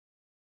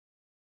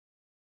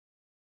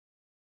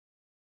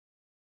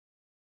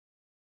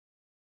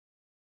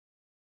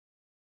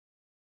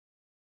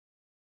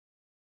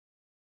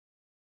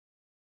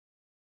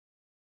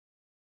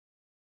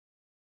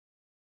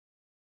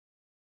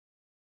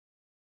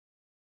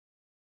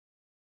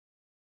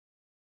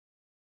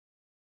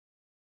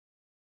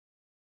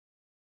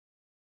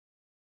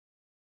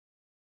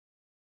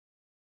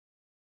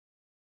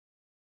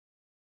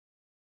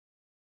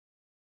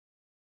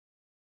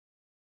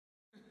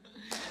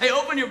Hey,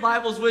 open your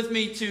Bibles with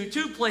me to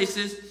two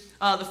places.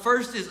 The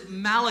first is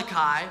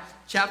Malachi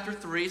chapter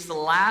 3. It's the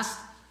last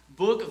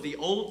book of the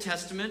Old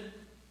Testament.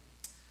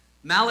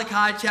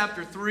 Malachi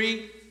chapter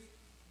 3.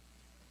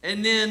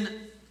 And then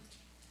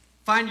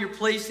find your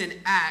place in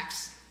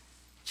Acts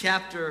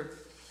chapter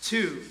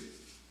 2.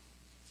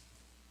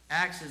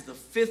 Acts is the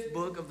fifth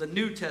book of the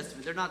New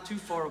Testament. They're not too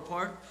far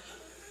apart.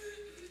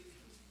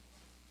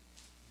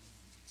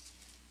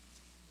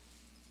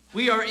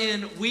 We are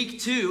in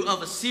week 2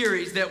 of a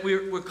series that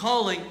we're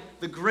calling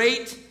The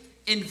Great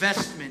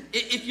Investment.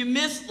 If you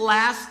missed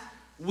last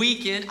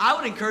weekend, I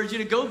would encourage you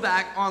to go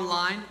back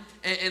online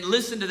and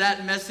listen to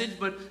that message.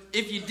 But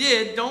if you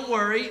did, don't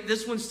worry.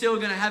 This one's still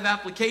going to have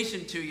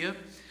application to you.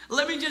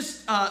 Let me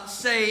just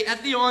say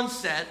at the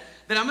onset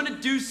that I'm going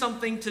to do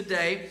something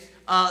today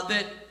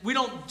that we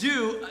don't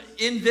do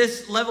in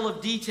this level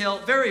of detail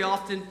very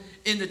often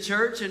in the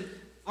church. And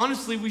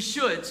honestly, we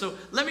should. So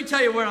let me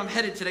tell you where I'm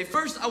headed today.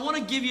 First, I want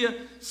to give you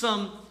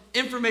some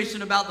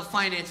information about the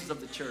finances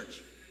of the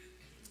church.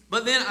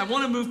 But then I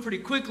want to move pretty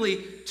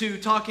quickly to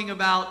talking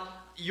about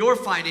your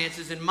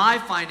finances and my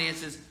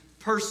finances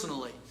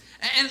personally.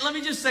 And let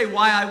me just say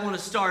why I want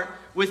to start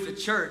with the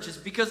church is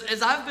because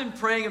as I've been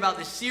praying about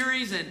this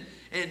series and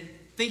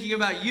thinking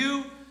about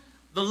you,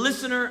 the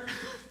listener,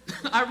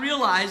 I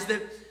realize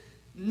that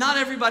not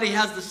everybody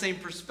has the same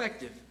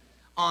perspective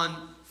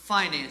on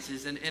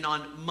finances and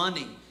on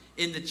money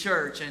in the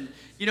church. And,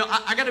 you know,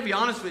 I got to be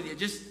honest with you,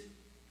 just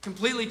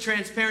completely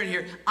transparent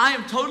here. I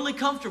am totally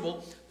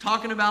comfortable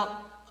talking about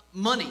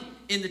money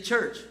in the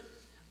church.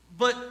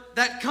 But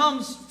that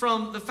comes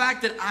from the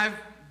fact that I've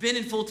been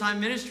in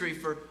full-time ministry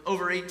for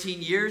over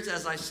 18 years,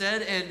 as I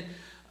said, and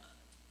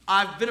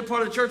I've been a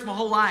part of the church my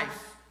whole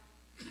life.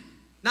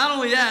 Not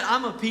only that,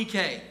 I'm a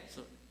PK.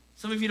 So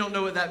some of you don't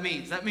know what that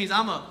means. That means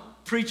I'm a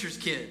preacher's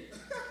kid.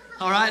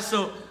 All right,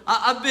 so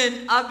I've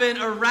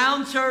been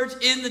around church,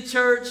 in the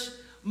church,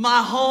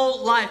 my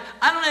whole life.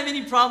 I don't have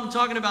any problem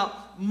talking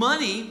about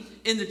money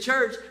in the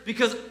church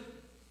because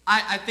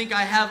I think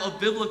I have a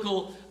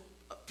biblical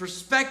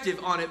perspective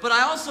on it. But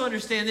I also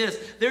understand this.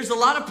 There's a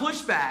lot of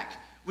pushback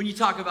when you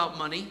talk about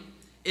money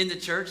in the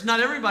church. Not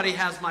everybody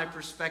has my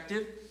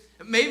perspective.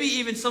 Maybe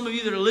even some of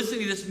you that are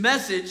listening to this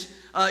message,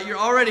 you're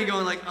already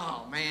going like,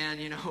 oh man,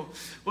 you know,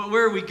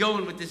 where are we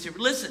going with this here?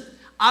 But listen,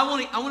 I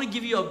want to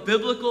give you a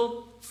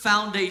biblical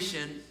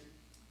foundation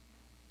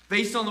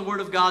based on the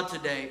Word of God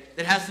today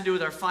that has to do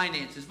with our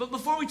finances. But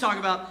before we talk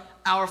about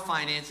our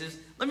finances,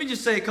 let me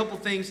just say a couple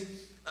things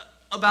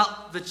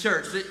about the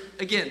church. That,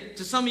 again,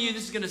 to some of you,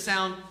 this is going to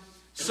sound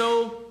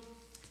so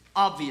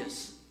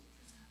obvious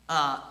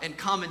and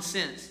common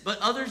sense. But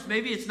others,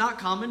 maybe it's not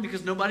common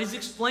because nobody's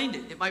explained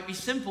it. It might be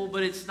simple,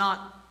 but it's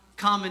not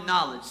common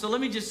knowledge. So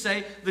let me just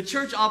say, the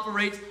church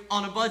operates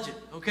on a budget,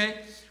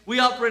 okay? We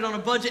operate on a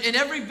budget, and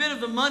every bit of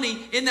the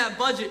money in that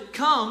budget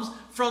comes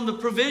from the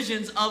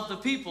provisions of the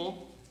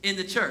people in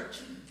the church.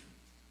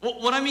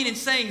 What I mean in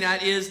saying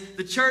that is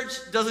the church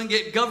doesn't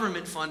get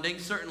government funding,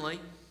 certainly.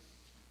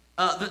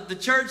 The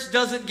church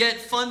doesn't get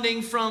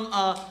funding from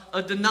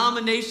a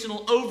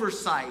denominational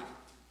oversight.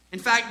 In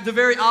fact, the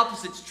very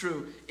opposite's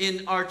true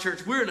in our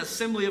church. We're an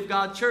Assembly of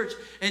God church,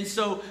 and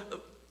so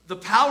the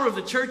power of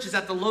the church is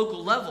at the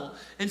local level.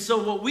 And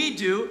so what we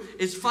do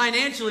is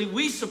financially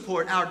we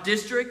support our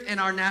district and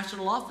our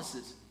national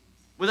offices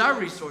with our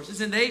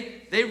resources. And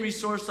they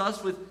resource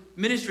us with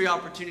ministry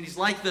opportunities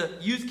like the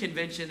youth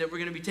convention that we're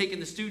going to be taking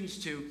the students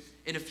to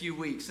in a few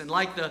weeks. And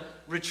like the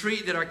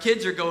retreat that our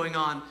kids are going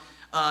on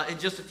in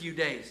just a few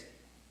days.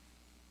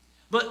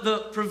 But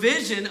the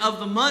provision of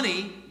the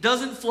money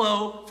doesn't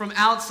flow from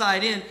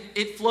outside in.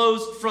 It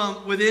flows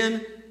from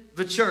within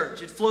the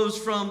church. It flows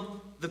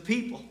from the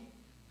people.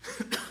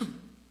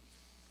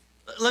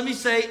 Let me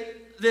say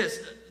this.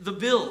 The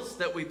bills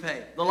that we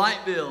pay, the light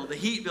bill, the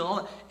heat bill, all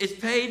that, it's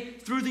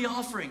paid through the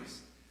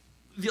offerings.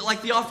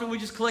 Like the offering we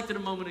just collected a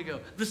moment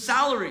ago. The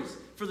salaries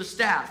for the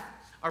staff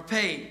are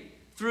paid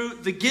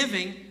through the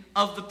giving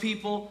of the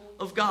people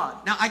of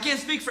God. Now, I can't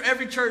speak for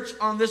every church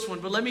on this one,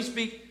 but let me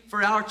speak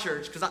for our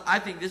church because I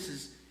think this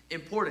is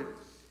important.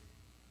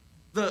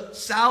 The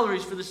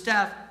salaries for the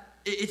staff,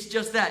 it's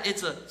just that.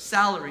 It's a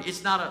salary.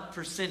 It's not a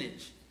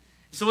percentage.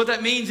 So what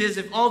that means is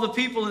if all the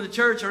people in the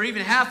church or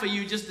even half of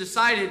you just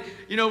decided,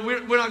 you know,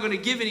 we're not going to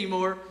give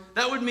anymore,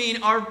 that would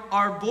mean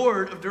our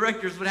board of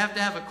directors would have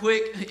to have a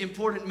quick,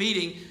 important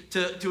meeting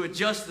to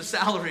adjust the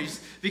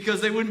salaries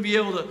because they wouldn't be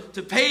able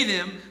to pay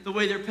them the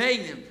way they're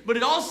paying them. But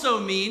it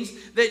also means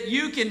that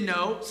you can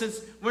know,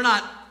 since we're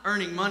not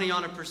earning money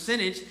on a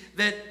percentage,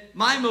 that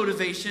my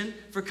motivation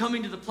for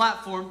coming to the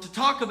platform to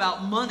talk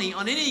about money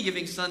on any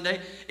giving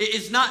Sunday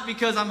is not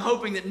because I'm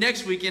hoping that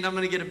next weekend I'm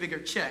going to get a bigger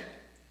check.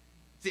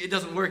 See, it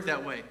doesn't work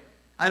that way.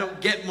 I don't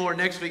get more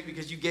next week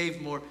because you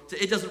gave more.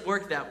 It doesn't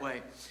work that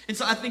way. And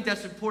so I think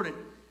that's important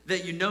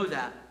that you know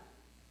that.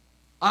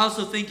 I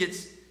also think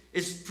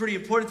it's pretty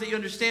important that you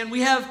understand we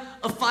have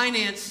a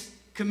finance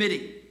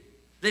committee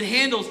that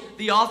handles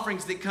the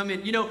offerings that come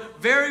in. You know,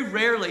 very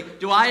rarely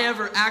do I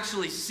ever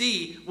actually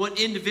see what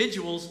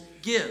individuals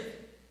give.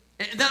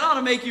 And that ought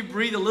to make you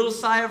breathe a little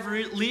sigh of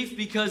relief,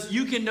 because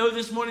you can know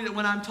this morning that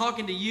when I'm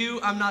talking to you,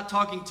 I'm not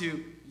talking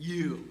to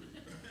you.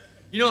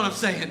 You know what I'm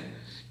saying?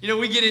 You know,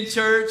 we get in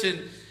church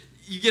and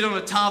you get on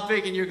a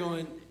topic and you're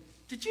going,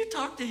 did you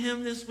talk to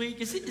him this week?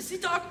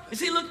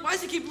 Why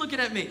does he keep looking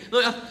at me?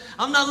 Look,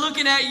 I'm not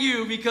looking at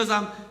you because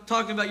I'm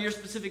talking about your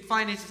specific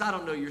finances. I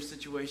don't know your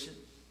situation.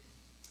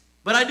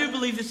 But I do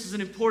believe this is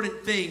an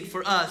important thing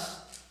for us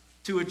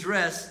to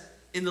address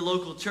in the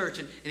local church.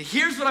 And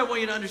here's what I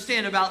want you to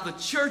understand about the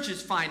church's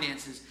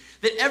finances.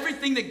 That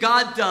everything that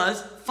God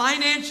does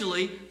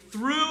financially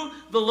through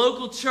the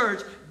local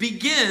church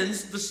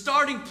begins, the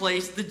starting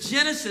place, the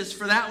genesis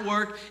for that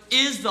work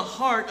is the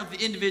heart of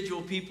the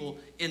individual people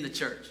in the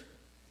church.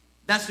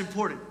 That's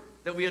important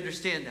that we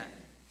understand that.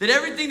 That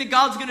everything that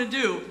God's going to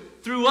do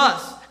through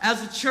us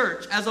as a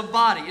church, as a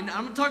body, and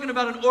I'm talking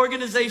about an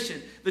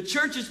organization. The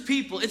church is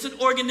people. It's an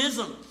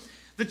organism.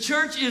 The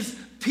church is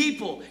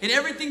people, and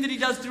everything that he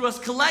does through us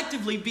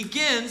collectively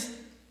begins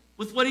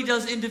with what he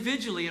does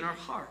individually in our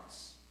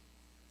hearts.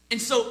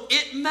 And so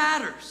it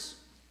matters,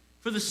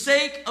 for the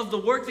sake of the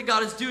work that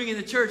God is doing in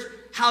the church,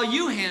 how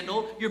you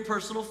handle your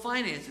personal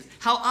finances,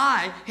 how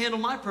I handle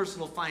my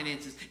personal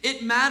finances.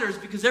 It matters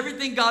because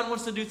everything God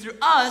wants to do through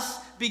us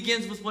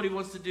begins with what he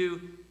wants to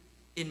do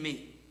in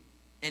me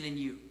and in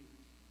you.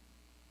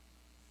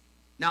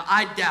 Now,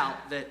 I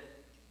doubt that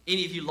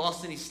any of you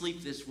lost any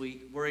sleep this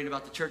week worrying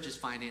about the church's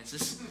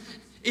finances.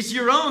 It's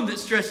your own that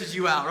stresses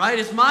you out, right?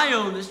 It's my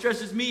own that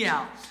stresses me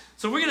out.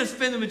 So we're going to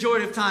spend the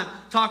majority of time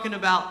talking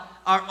about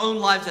our own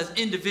lives as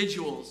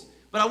individuals.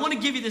 But I want to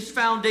give you this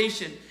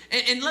foundation.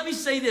 And let me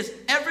say this.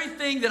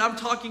 Everything that I'm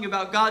talking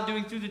about God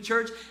doing through the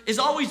church has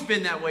always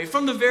been that way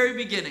from the very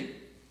beginning.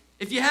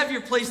 If you have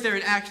your place there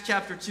in Acts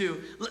chapter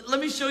 2, let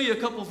me show you a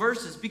couple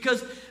verses,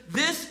 because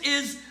this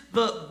is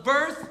the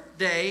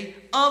birthday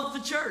of the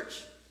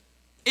church.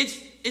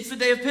 It's the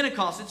day of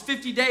Pentecost. It's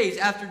 50 days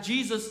after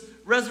Jesus'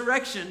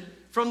 resurrection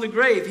from the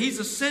grave. He's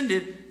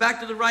ascended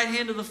back to the right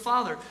hand of the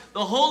Father.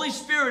 The Holy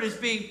Spirit is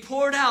being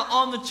poured out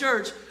on the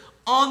church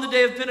on the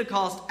day of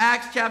Pentecost.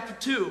 Acts chapter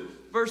 2,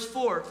 verse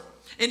 4.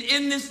 And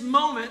in this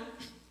moment,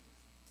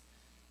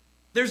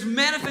 there's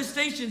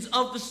manifestations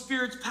of the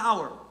Spirit's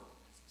power.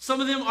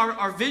 Some of them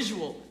are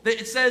visual.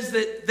 It says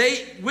that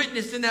they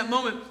witnessed in that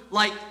moment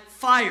like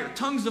fire,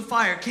 tongues of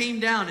fire came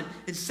down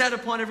and sat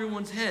upon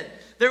everyone's head.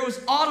 There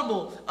was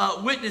audible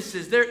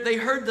witnesses. They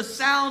heard the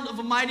sound of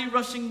a mighty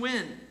rushing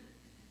wind.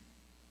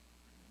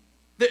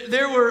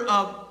 There were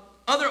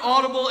other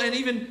audible and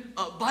even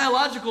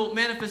biological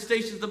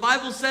manifestations. The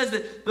Bible says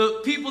that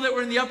the people that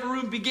were in the upper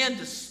room began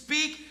to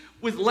speak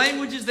with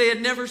languages they had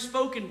never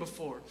spoken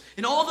before.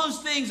 And all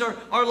those things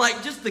are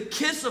like just the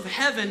kiss of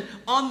heaven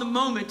on the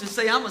moment to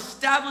say, I'm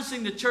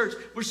establishing the church.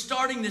 We're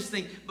starting this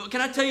thing. But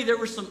can I tell you, there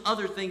were some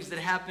other things that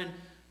happened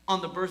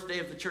on the birthday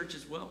of the church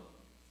as well.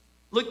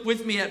 Look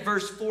with me at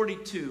verse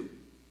 42.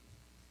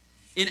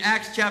 In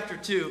Acts chapter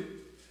 2,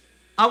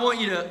 I want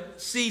you to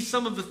see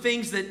some of the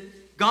things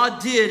that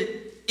God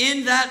did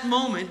in that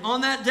moment,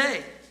 on that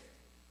day.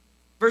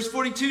 Verse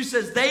 42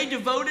 says, they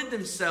devoted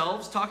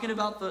themselves, talking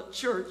about the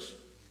church,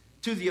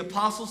 to the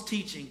apostles'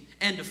 teaching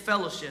and to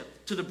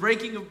fellowship, to the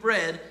breaking of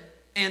bread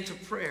and to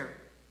prayer.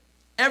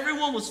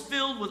 Everyone was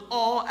filled with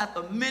awe at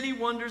the many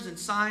wonders and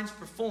signs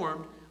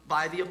performed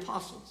by the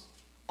apostles.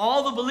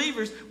 All the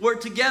believers were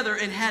together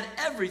and had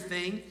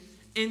everything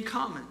in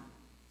common.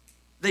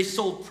 They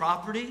sold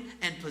property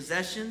and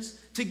possessions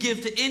to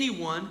give to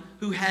anyone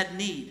who had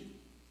need.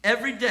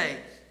 Every day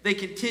they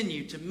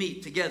continued to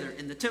meet together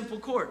in the temple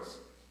courts.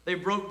 They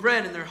broke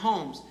bread in their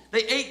homes.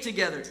 They ate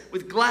together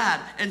with glad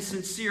and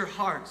sincere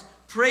hearts,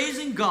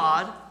 praising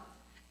God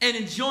and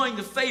enjoying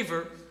the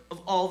favor of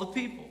all the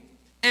people.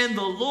 And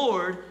the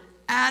Lord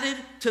added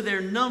to their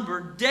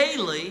number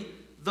daily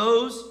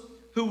those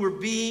who were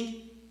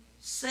being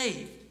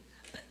saved.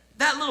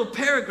 That little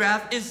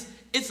paragraph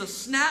it's a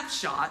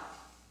snapshot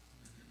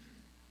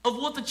of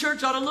what the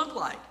church ought to look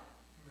like.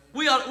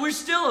 We're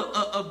still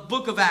a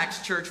Book of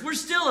Acts church. We're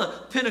still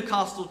a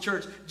Pentecostal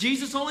church.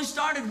 Jesus only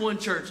started one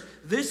church.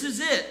 This is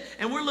it.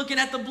 And we're looking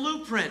at the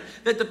blueprint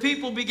that the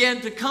people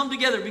began to come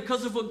together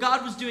because of what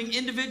God was doing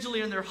individually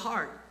in their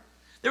heart.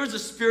 There was a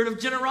spirit of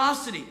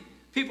generosity.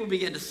 People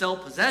began to sell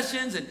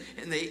possessions and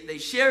they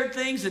shared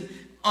things. And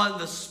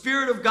the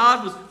Spirit of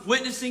God was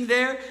witnessing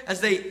there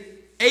as they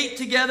ate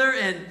together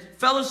and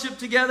fellowshiped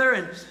together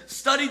and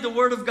studied the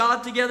Word of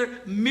God together.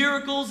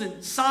 Miracles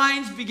and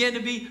signs began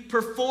to be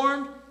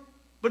performed.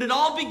 But it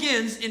all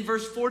begins in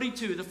verse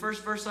 42, the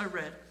first verse I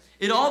read.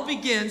 It all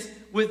begins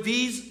with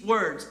these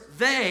words.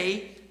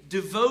 They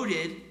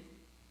devoted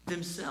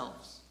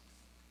themselves.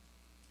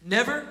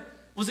 Never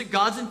was it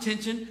God's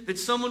intention that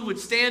someone would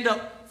stand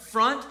up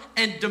front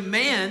and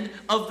demand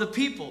of the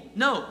people.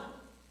 No,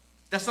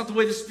 that's not the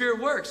way the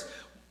Spirit works.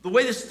 The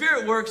way the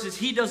Spirit works is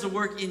He does a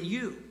work in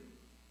you.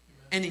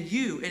 And in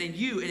you, and in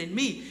you, and in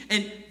me.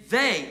 And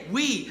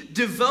we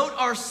devote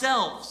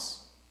ourselves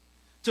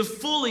to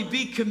fully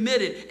be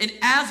committed. And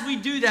as we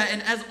do that,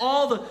 and as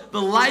all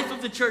the life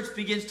of the church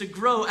begins to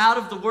grow out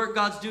of the work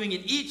God's doing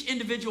in each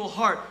individual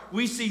heart,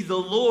 we see the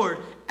Lord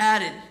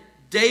added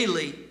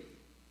daily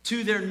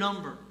to their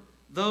number,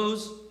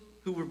 those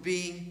who were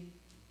being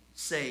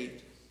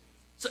saved.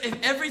 So if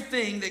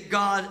everything that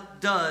God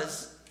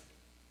does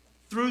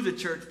through the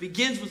church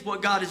begins with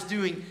what God is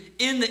doing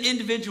in the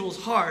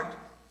individual's heart,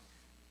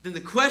 then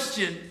the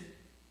question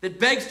that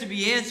begs to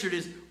be answered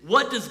is,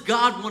 what does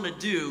God want to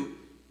do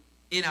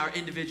in our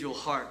individual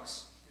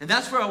hearts? And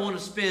that's where I want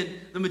to spend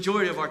the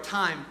majority of our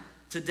time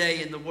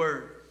today in the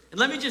Word. And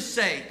let me just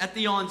say at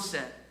the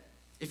onset,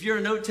 if you're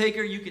a note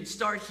taker, you can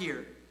start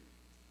here.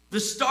 The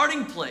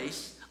starting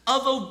place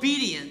of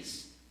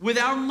obedience with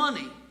our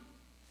money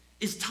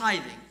is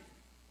tithing.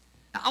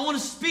 Now, I want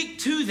to speak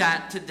to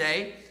that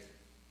today.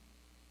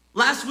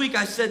 Last week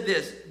I said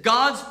this: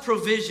 God's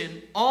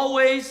provision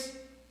always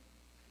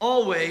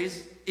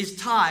is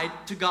tied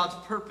to God's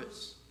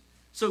purpose.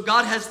 So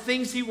God has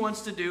things he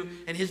wants to do,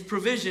 and his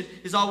provision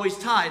is always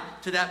tied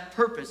to that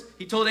purpose.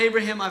 He told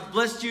Abraham, I've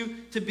blessed you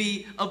to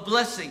be a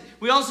blessing.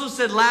 We also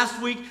said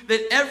last week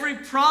that every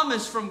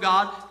promise from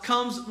God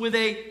comes with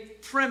a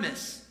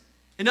premise.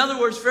 In other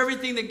words, for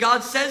everything that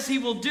God says he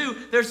will do,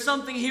 there's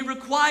something he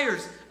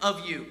requires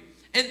of you.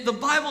 And the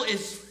Bible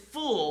is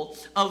full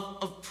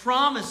of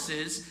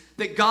promises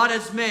that God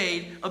has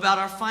made about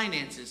our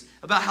finances,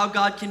 about how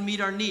God can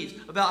meet our needs,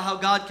 about how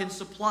God can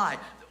supply.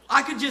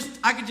 I could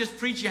just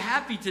preach you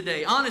happy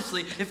today,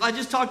 honestly, if I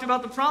just talked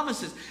about the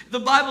promises. The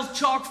Bible's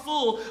chock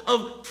full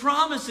of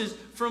promises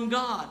from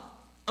God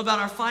about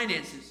our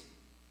finances.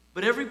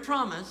 But every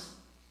promise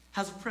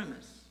has a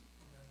premise.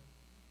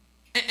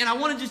 And I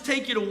want to just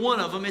take you to one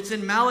of them. It's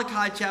in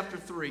Malachi chapter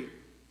 3.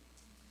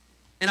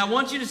 And I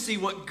want you to see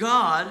what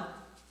God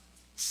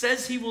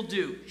says he will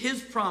do,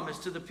 his promise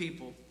to the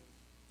people,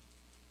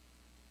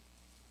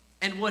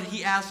 and what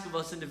he asks of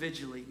us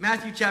individually.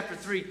 Matthew chapter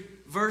 3,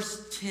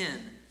 verse 10.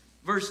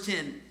 Verse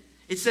 10,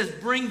 it says,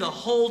 bring the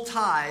whole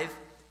tithe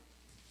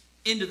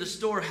into the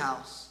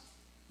storehouse,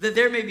 that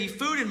there may be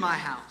food in my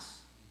house.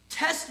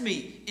 Test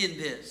me in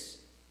this,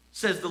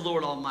 says the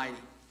Lord Almighty,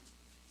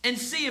 and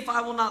see if I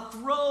will not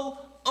throw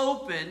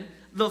open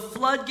the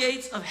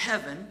floodgates of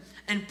heaven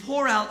and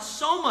pour out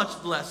so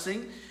much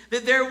blessing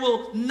that there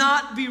will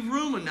not be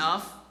room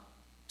enough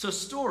to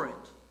store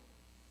it.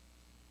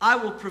 I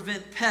will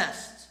prevent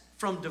pests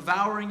from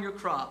devouring your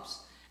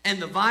crops,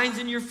 and the vines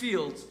in your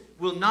fields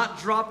will not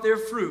drop their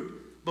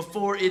fruit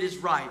before it is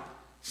ripe,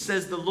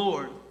 says the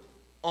Lord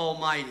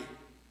Almighty.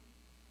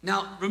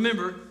 Now,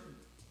 remember,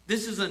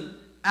 this is an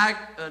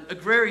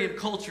agrarian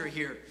culture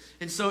here.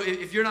 And so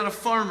if you're not a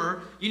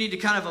farmer, you need to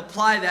kind of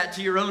apply that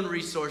to your own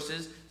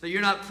resources. So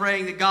you're not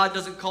praying that God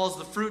doesn't cause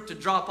the fruit to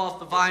drop off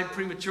the vine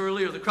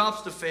prematurely or the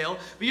crops to fail.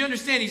 But you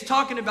understand, he's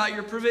talking about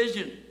your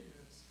provision.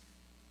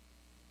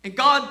 And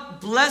God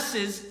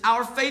blesses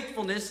our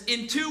faithfulness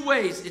in two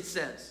ways, it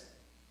says.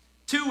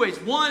 Two ways.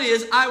 One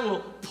is, I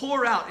will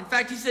pour out. In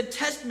fact, he said,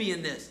 test me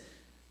in this.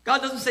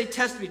 God doesn't say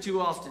test me too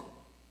often.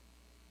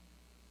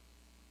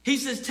 He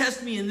says,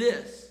 test me in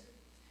this,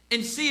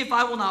 and see if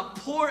I will not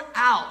pour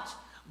out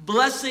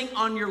blessing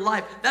on your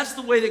life. That's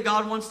the way that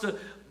God wants to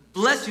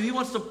bless you. He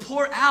wants to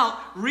pour out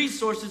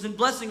resources and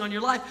blessing on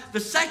your life. The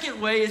second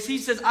way is he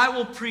says, I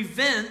will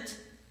prevent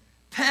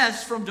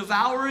pests from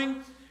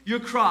devouring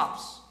your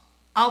crops.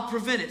 I'll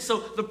prevent it. So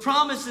the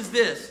promise is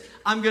this: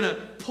 I'm going to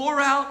pour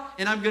out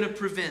and I'm going to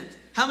prevent.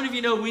 How many of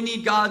you know we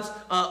need God's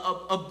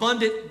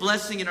abundant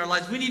blessing in our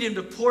lives? We need him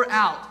to pour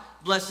out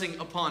blessing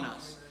upon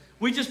us.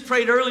 We just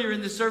prayed earlier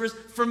in this service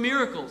for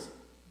miracles.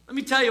 Let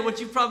me tell you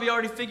what you've probably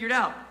already figured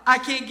out. I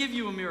can't give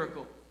you a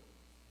miracle.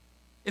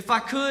 If I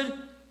could,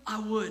 I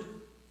would.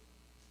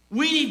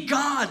 We need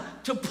God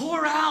to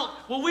pour out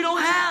what we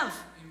don't have.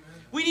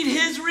 We need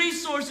his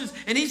resources.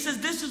 And he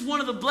says, this is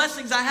one of the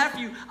blessings I have for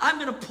you. I'm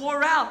going to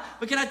pour out.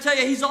 But can I tell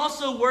you, he's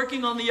also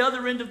working on the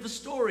other end of the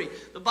story.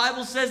 The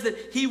Bible says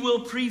that he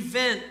will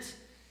prevent.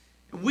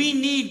 We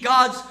need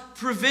God's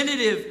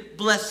preventative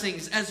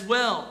blessings as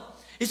well.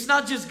 It's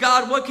not just,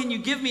 God, what can you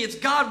give me? It's,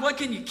 God, what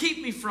can you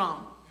keep me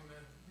from?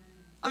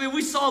 I mean,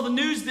 we saw the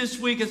news this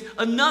week as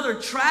another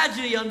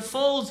tragedy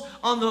unfolds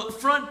on the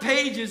front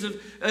pages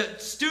of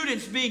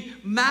students being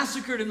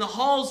massacred in the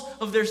halls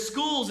of their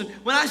schools. And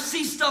when I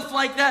see stuff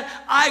like that,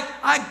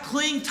 I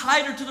cling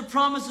tighter to the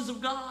promises of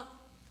God.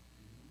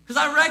 Because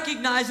I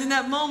recognize in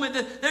that moment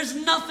that there's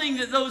nothing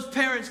that those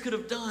parents could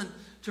have done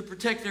to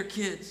protect their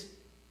kids.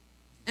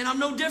 And I'm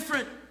no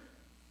different.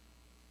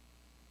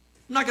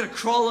 I'm not going to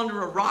crawl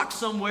under a rock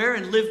somewhere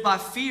and live by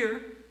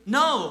fear.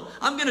 No,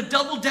 I'm going to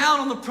double down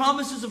on the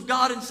promises of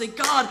God and say,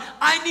 God,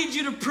 I need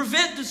you to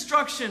prevent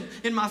destruction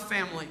in my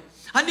family.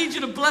 I need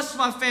you to bless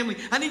my family.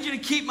 I need you to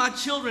keep my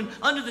children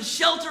under the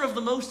shelter of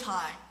the Most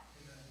High.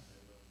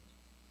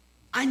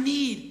 I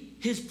need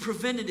his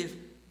preventative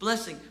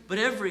blessing. But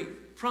every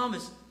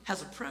promise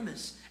has a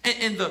premise.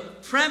 And the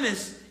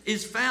premise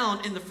is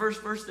found in the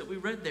first verse that we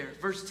read there,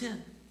 verse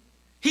 10.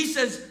 He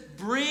says,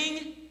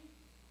 bring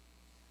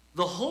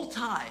the whole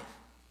tithe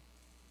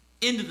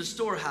into the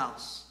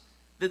storehouse,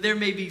 that there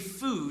may be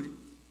food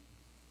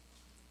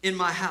in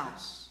my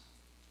house.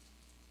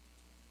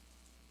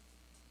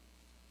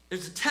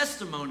 There's a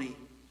testimony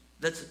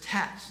that's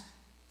attached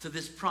to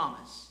this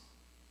promise.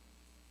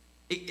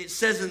 It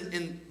says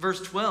in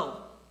verse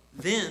 12,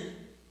 then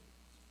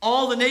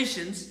all the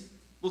nations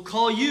will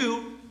call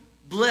you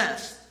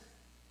blessed,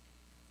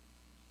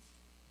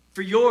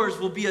 for yours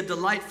will be a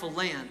delightful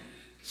land,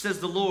 says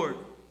the Lord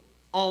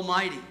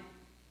Almighty.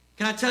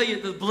 Can I tell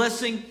you, the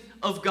blessing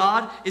of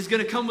God is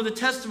going to come with a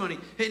testimony.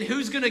 And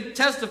who's going to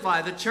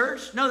testify? The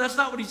church? No, that's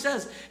not what he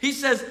says. He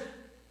says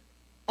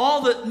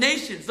all the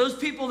nations, those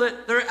people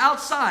that are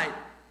outside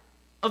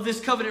of this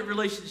covenant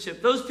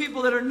relationship, those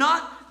people that are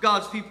not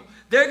God's people,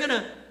 they're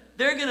going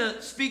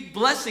to speak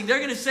blessing. They're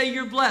going to say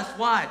you're blessed.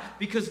 Why?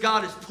 Because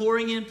God is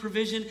pouring in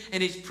provision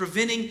and he's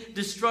preventing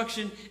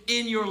destruction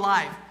in your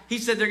life. He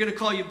said they're going to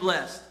call you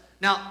blessed.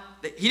 Now,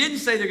 he didn't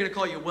say they're going to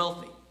call you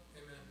wealthy.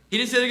 Amen. He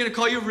didn't say they're going to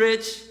call you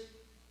rich.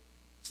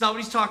 It's not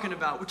what he's talking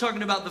about. We're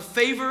talking about the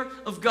favor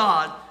of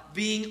God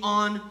being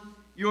on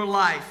your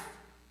life.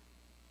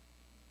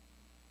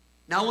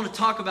 Now I want to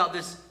talk about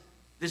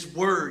this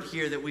word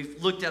here that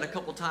we've looked at a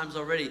couple times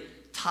already,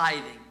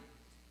 tithing.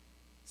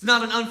 It's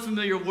not an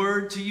unfamiliar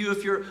word to you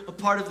if you're a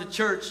part of the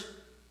church,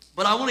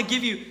 but I want to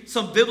give you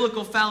some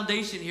biblical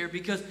foundation here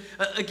because,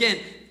 again,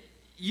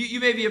 you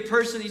may be a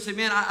person, you say,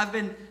 man, I've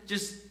been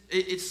just,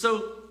 it's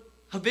so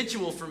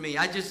habitual for me.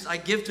 I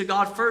give to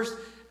God first.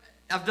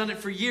 I've done it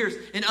for years.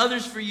 And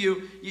others for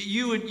you,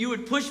 you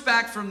would push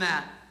back from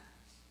that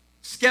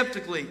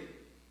skeptically.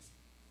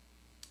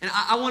 And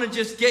I want to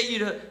just get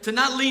you to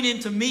not lean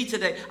into me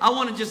today. I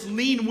want to just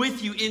lean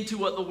with you into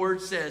what the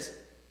word says.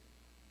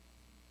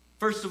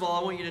 First of all,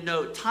 I want you to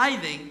know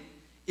tithing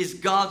is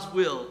God's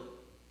will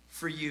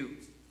for you.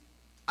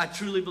 I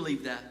truly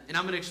believe that. And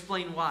I'm going to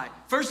explain why.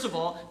 First of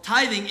all,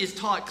 tithing is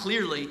taught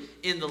clearly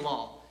in the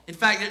law. In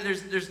fact,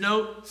 there's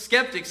no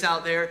skeptics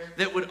out there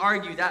that would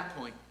argue that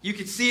point. You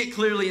can see it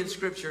clearly in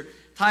Scripture.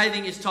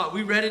 Tithing is taught.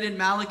 We read it in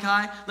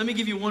Malachi. Let me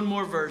give you one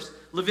more verse.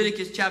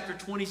 Leviticus chapter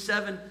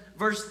 27,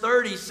 verse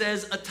 30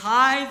 says, a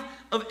tithe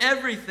of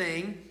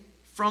everything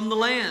from the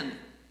land,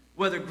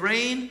 whether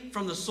grain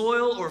from the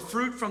soil or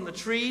fruit from the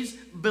trees,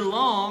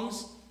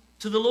 belongs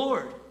to the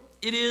Lord.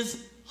 It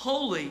is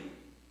holy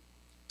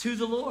to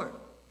the Lord.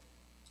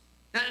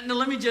 Now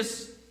let me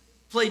just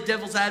play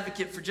devil's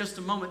advocate for just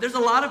a moment. There's a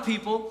lot of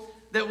people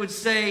that would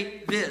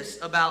say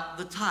this about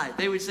the tithe.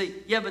 They would say,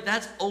 yeah, but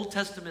that's Old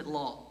Testament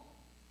law.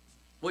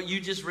 What you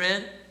just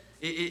read,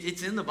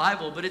 it's in the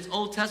Bible, but it's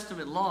Old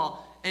Testament law,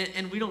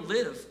 and we don't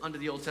live under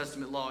the Old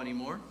Testament law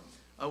anymore.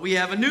 We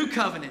have a new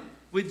covenant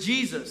with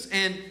Jesus,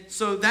 and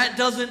so that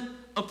doesn't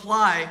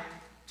apply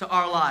to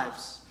our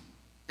lives.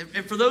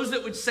 And for those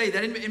that would say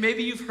that, and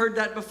maybe you've heard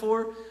that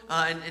before,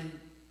 and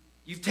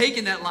you've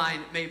taken that line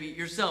maybe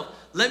yourself.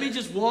 Let me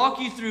just walk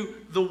you through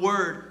the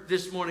word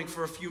this morning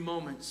for a few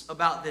moments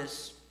about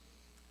this.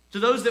 To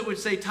those that would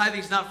say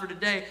tithing's not for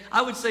today,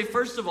 I would say,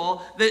 first of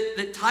all,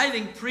 that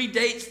tithing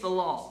predates the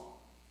law.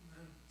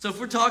 So if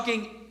we're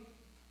talking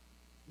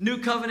new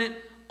covenant,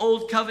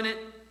 old covenant,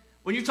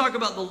 when you talk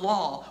about the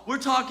law, we're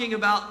talking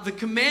about the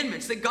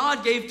commandments that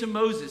God gave to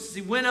Moses. As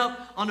he went up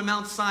onto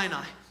Mount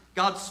Sinai,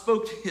 God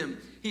spoke to him.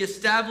 He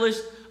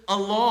established a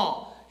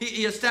law.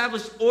 He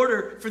established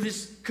order for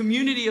this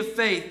community of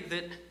faith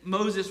that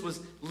Moses was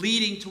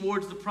leading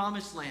towards the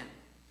promised land.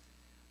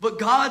 But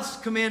God's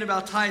command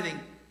about tithing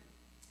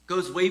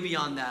goes way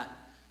beyond that.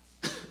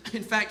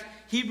 In fact,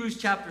 Hebrews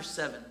chapter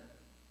 7,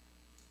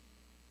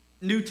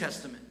 New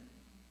Testament,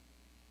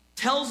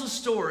 tells a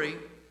story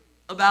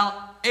about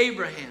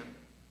Abraham.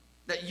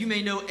 That you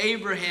may know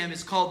Abraham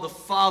is called the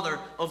father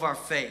of our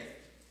faith.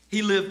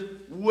 He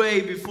lived way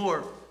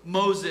before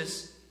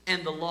Moses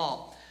and the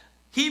law.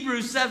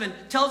 Hebrews 7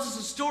 tells us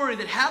a story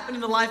that happened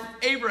in the life of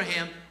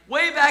Abraham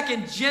way back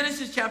in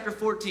Genesis chapter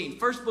 14,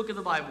 first book of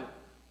the Bible.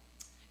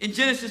 In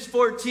Genesis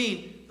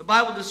 14, the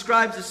Bible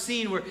describes a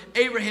scene where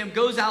Abraham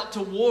goes out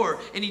to war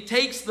and he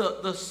takes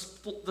the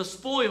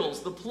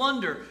spoils, the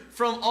plunder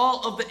from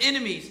all of the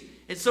enemies.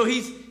 And so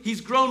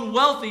he's grown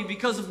wealthy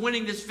because of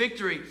winning this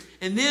victory.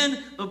 And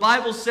then the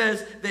Bible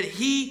says that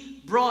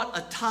he brought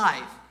a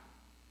tithe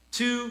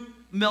to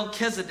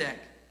Melchizedek.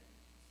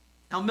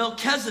 Now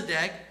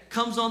Melchizedek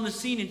comes on the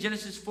scene in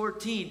Genesis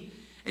 14,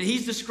 and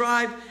he's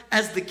described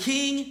as the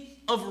king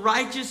of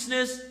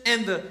righteousness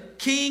and the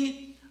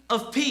king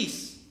of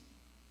peace.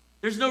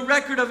 There's no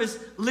record of his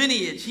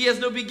lineage. He has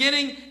no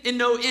beginning and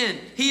no end.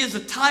 He is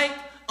a type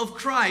of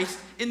Christ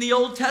in the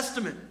Old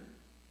Testament.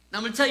 Now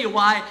I'm going to tell you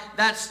why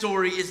that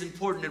story is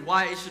important and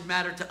why it should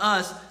matter to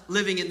us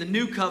living in the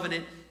new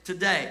covenant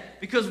today.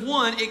 Because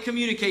one, it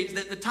communicates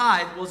that the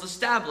tithe was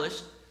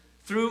established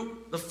through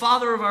the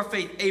father of our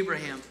faith,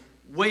 Abraham,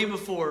 way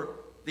before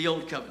the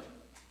old covenant.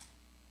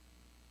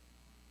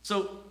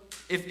 So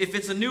if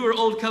it's a new or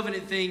old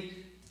covenant thing,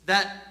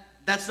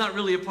 that's not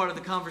really a part of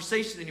the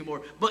conversation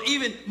anymore. But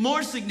even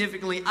more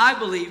significantly, I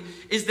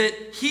believe, is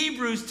that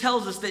Hebrews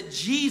tells us that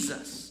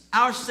Jesus,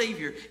 our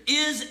Savior,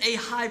 is a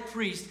high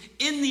priest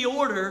in the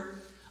order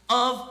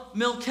of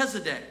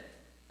Melchizedek.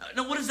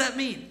 Now, what does that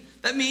mean?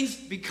 That means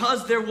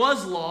because there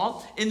was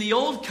law in the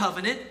old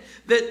covenant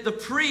that the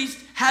priest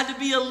had to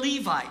be a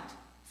Levite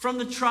from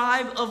the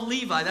tribe of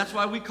Levi. That's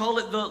why we call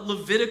it the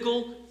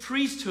Levitical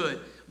priesthood.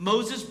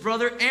 Moses'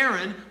 brother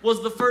Aaron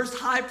was the first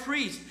high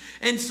priest.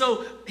 And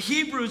so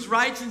Hebrews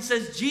writes and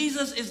says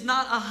Jesus is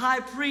not a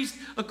high priest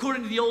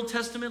according to the Old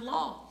Testament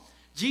law.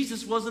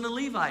 Jesus wasn't a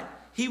Levite.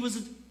 He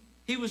was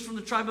from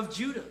the tribe of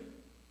Judah.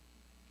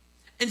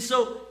 And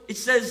so it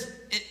says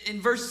in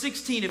verse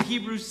 16 of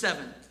Hebrews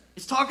 7,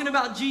 it's talking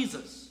about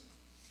Jesus.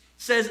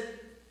 It says,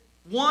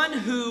 one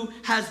who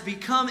has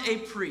become a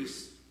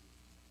priest,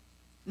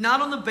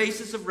 not on the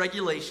basis of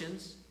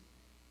regulations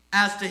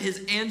as to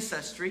his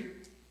ancestry.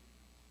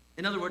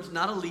 In other words,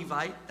 not a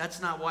Levite.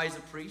 That's not why he's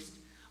a priest.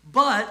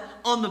 But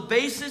on the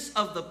basis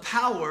of the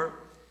power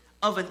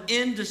of an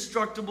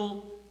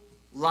indestructible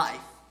life.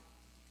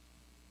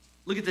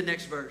 Look at the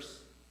next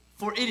verse.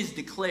 For it is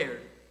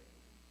declared,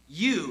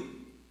 you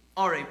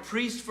are a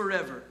priest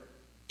forever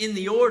in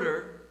the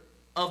order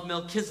of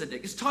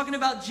Melchizedek. It's talking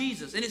about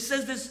Jesus. And it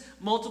says this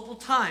multiple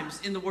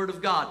times in the Word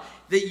of God.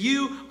 That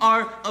you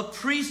are a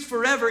priest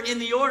forever in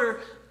the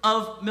order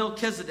of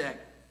Melchizedek.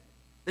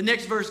 The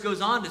next verse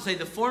goes on to say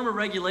the former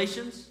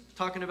regulations,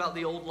 talking about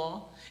the old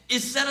law,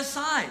 is set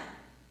aside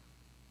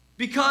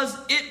because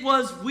it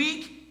was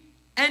weak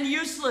and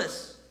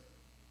useless.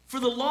 For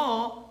the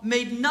law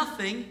made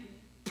nothing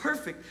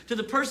perfect. To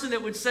the person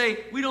that would say,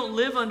 we don't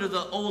live under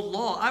the old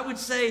law, I would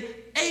say,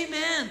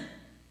 amen.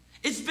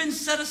 It's been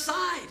set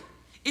aside.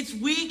 It's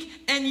weak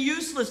and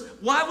useless.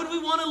 Why would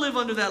we want to live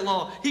under that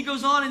law? He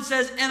goes on and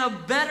says, and a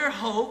better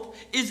hope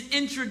is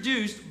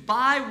introduced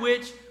by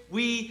which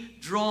we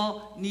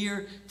draw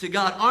near to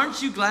God.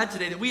 Aren't you glad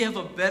today that we have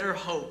a better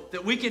hope,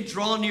 that we can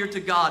draw near to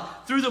God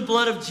through the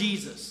blood of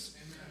Jesus?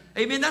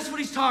 Amen. That's what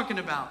he's talking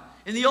about.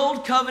 In the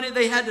old covenant,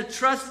 they had to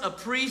trust a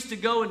priest to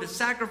go and to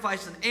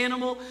sacrifice an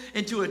animal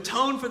and to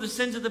atone for the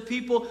sins of the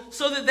people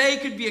so that they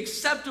could be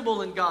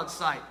acceptable in God's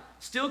sight.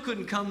 Still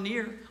couldn't come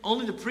near.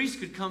 Only the priest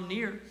could come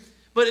near.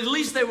 But at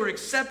least they were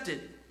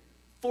accepted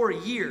for a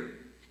year.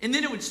 And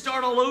then it would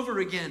start all over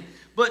again.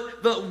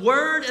 But the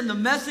word and the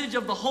message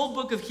of the whole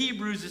book of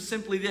Hebrews is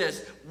simply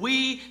this.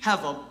 We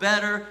have a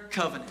better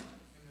covenant.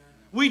 Amen.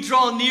 We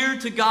draw near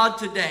to God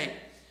today.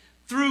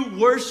 Through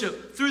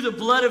worship, through the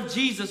blood of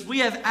Jesus, we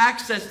have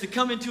access to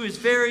come into his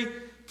very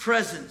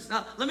presence.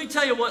 Now, let me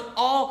tell you what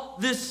all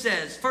this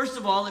says. First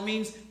of all, it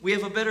means we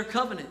have a better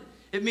covenant.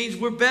 It means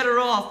we're better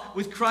off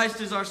with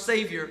Christ as our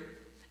Savior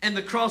and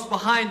the cross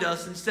behind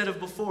us instead of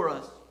before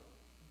us.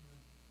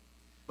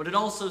 But it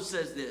also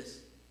says this.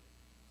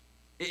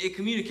 It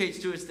communicates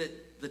to us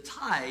that the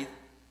tithe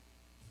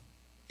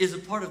is a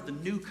part of the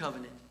new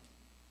covenant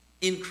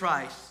in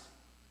Christ,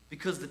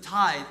 because the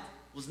tithe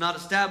was not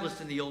established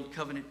in the old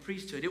covenant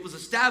priesthood. It was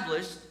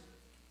established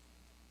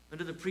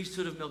under the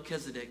priesthood of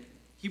Melchizedek.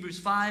 Hebrews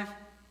 5,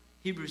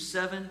 Hebrews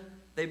 7,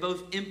 they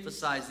both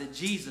emphasize that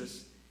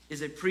Jesus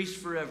is a priest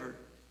forever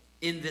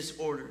in this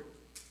order.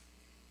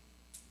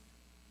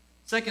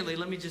 Secondly,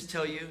 let me just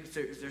tell you, if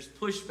there's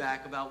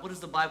pushback about what does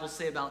the Bible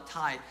say about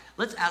tithe,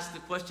 let's ask the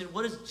question,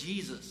 what does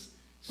Jesus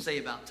say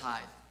about tithe?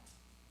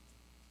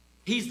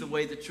 He's the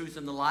way, the truth,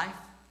 and the life.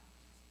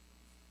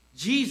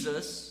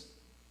 Jesus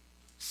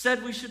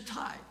said we should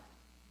tithe.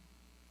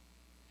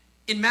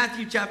 In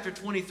Matthew chapter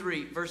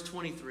 23, verse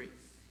 23,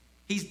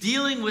 he's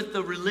dealing with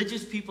the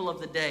religious people of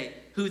the day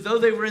who, though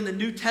they were in the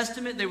New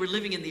Testament, they were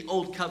living in the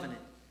Old Covenant.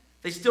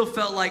 They still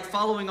felt like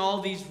following all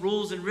these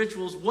rules and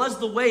rituals was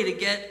the way to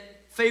get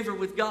favor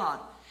with God.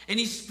 And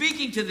he's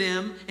speaking to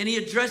them, and he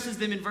addresses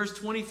them in verse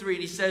 23,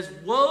 and he says,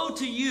 woe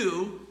to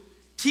you,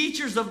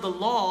 teachers of the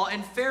law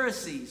and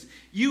Pharisees,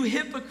 you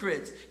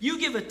hypocrites! You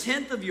give a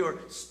tenth of your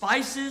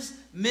spices,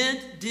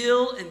 mint,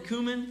 dill, and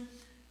cumin,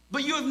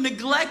 but you have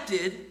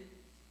neglected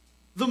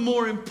the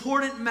more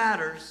important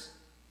matters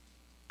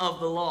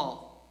of the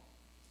law: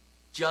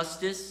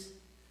 justice,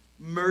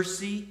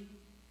 mercy,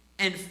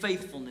 and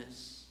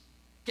faithfulness.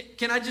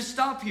 Can I just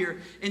stop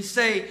here and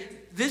say,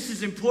 this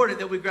is important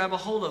that we grab a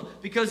hold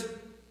of, because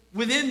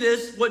within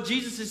this, what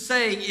Jesus is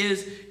saying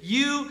is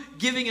you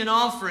giving an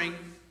offering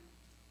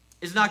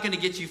is not going to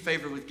get you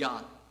favor with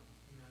God.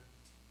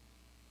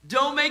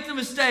 Don't make the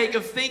mistake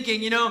of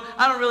thinking,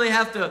 I don't really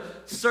have to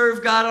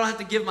serve God. I don't have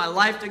to give my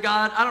life to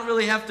God. I don't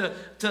really have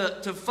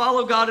to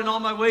follow God in all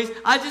my ways.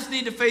 I just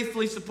need to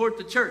faithfully support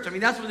the church. I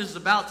mean, that's what this is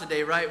about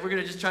today, right? We're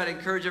going to just try to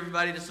encourage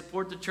everybody to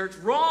support the church.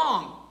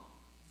 Wrong.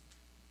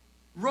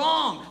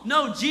 Wrong.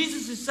 No,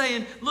 Jesus is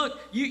saying, look,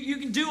 you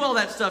can do all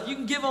that stuff. You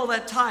can give all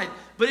that tithe.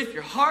 But if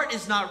your heart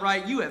is not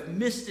right, you have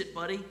missed it,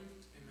 buddy. Amen.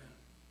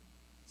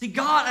 See,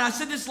 God, and I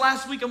said this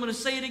last week, I'm going to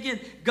say it again.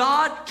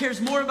 God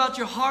cares more about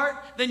your heart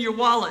than your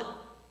wallet. Amen.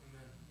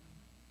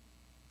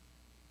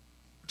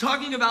 We're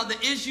talking about the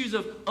issues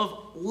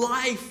of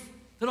life,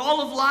 that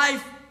all of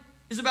life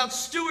is about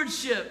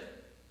stewardship.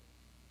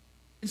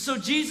 And so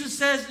Jesus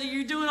says that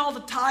you're doing all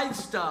the tithe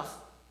stuff.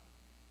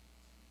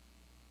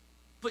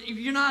 But if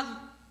you're not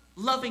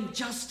loving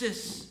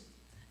justice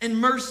and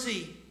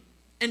mercy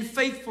and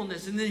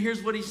faithfulness. And then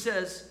here's what he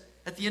says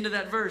at the end of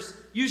that verse.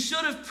 You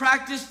should have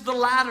practiced the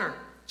latter,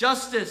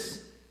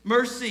 justice,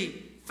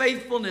 mercy,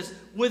 faithfulness,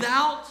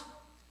 without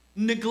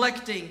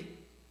neglecting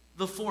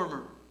the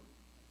former,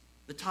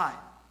 the tithe.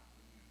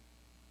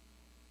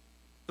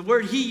 The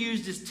word he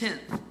used is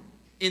tenth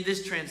in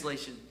this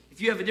translation.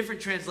 If you have a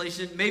different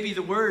translation, maybe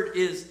the word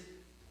is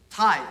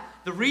tithe.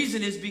 The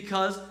reason is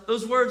because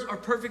those words are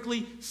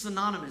perfectly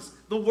synonymous.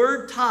 The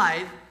word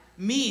tithe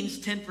means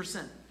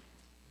 10%.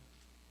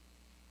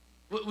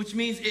 Which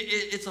means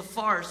it's a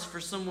farce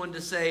for someone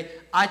to say,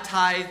 I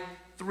tithe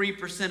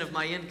 3% of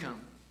my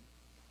income.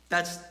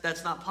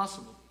 That's not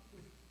possible.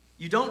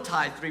 You don't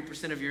tithe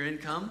 3% of your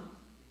income.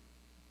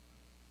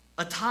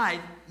 A tithe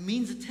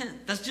means a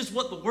tenth. That's just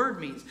what the word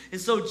means. And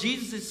so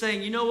Jesus is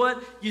saying, you know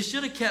what? You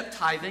should have kept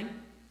tithing,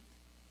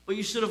 but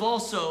you should have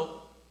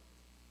also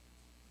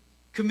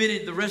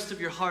committed the rest of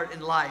your heart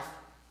and life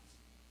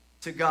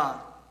to God.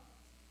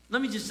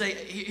 Let me just say,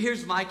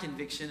 here's my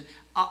conviction.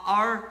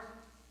 Our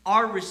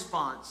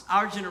response,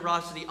 our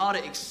generosity ought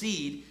to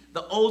exceed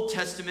the Old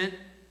Testament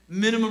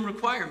minimum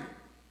requirement.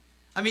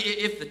 I mean,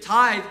 if the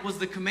tithe was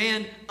the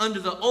command under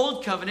the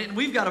old covenant, and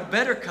we've got a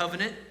better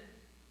covenant,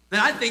 then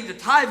I think the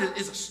tithe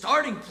is a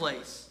starting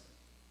place.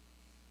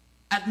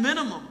 At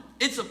minimum,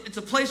 it's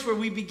a place where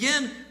we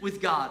begin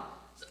with God.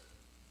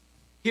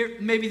 Here,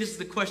 maybe this is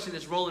the question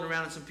that's rolling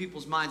around in some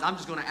people's minds. I'm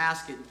just going to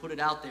ask it and put it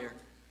out there.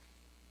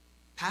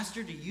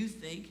 Pastor, do you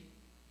think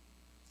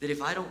that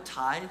if I don't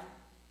tithe,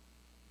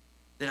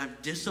 that I'm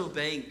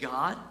disobeying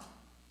God,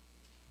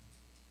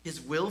 His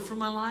will for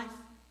my life?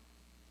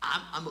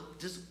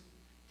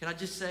 Can I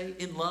just say,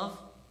 in love,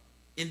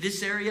 in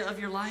this area of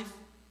your life?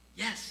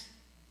 Yes.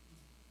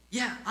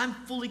 Yeah, I'm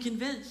fully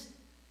convinced.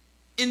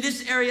 In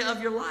this area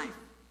of your life,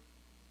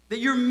 that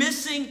you're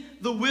missing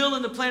the will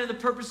and the plan and the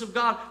purpose of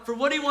God for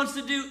what He wants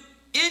to do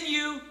in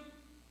you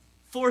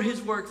for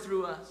His work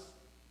through us.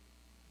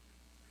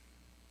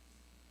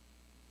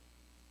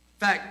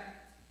 In fact,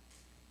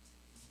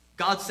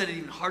 God said it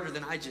even harder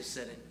than I just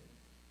said it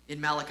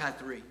in Malachi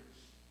 3.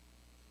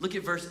 Look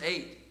at verse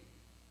 8.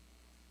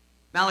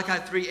 Malachi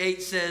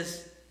 3:8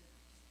 says,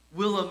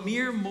 will a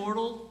mere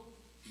mortal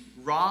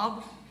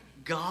rob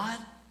God?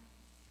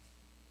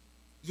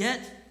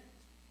 Yet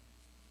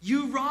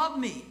you rob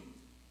me.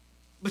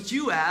 But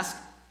you ask,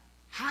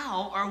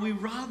 how are we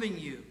robbing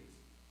you?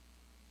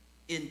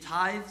 In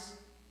tithes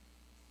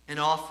and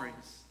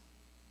offerings.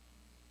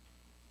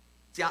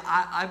 See,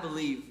 I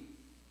believe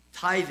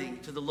tithing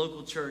to the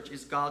local church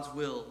is God's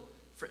will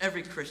for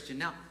every Christian.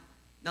 Now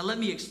let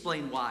me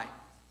explain why.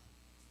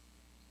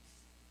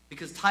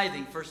 Because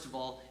tithing, first of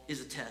all,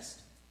 is a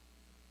test.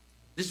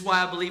 This is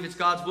why I believe it's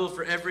God's will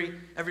for every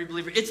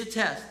believer. It's a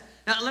test.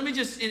 Now, let me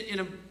just, in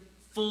a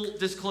full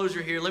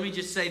disclosure here, let me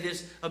just say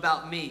this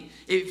about me.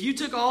 If you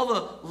took all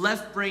the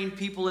left-brained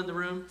people in the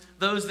room,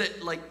 those that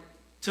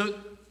took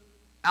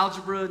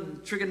algebra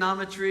and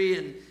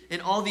trigonometry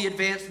and all the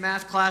advanced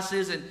math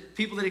classes and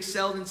people that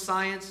excelled in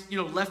science,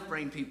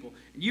 left-brained people,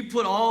 and you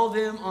put all of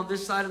them on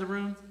this side of the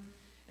room,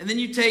 and then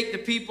you take the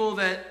people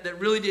that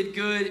really did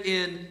good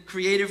in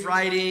creative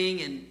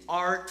writing and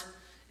art,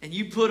 and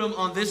you put them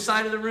on this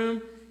side of the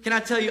room, can I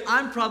tell you,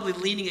 I'm probably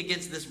leaning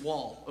against this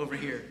wall over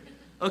here.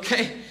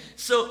 Okay?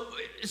 So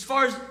as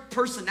far as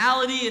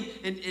personality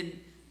and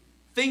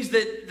things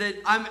that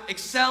I'm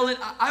excelling,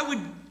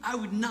 I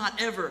would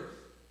not ever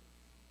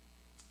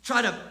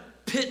try to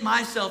pit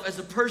myself as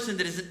a person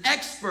that is an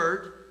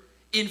expert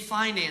in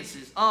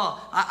finances.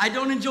 I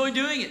don't enjoy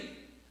doing it.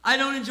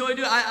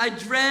 I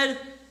dread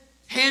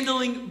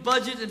handling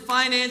budgets and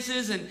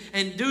finances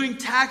and doing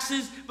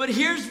taxes. But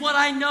here's what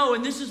I know,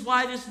 and this is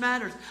why this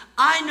matters.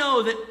 I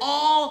know that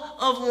all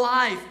of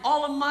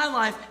my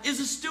life is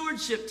a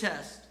stewardship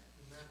test.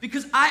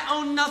 Because I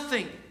own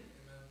nothing.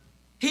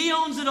 He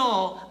owns it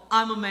all.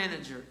 I'm a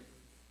manager.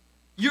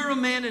 You're a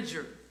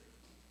manager.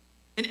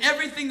 And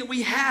everything that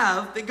we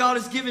have that God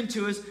has given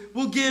to us,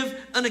 we'll give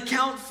an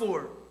account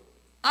for.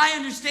 I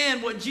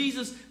understand what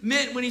Jesus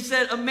meant when He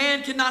said a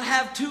man cannot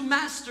have two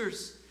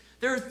masters.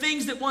 There are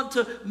things that want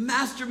to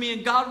master me,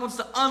 and God wants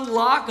to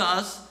unlock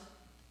us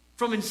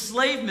from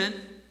enslavement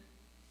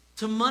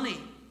to money.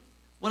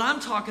 What I'm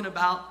talking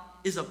about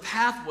is a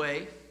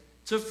pathway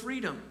to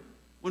freedom.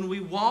 When we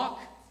walk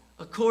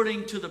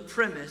according to the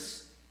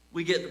premise,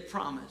 we get the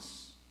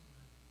promise.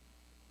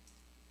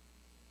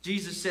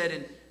 Jesus said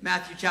in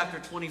Matthew chapter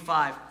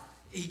 25,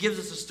 He gives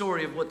us a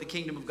story of what the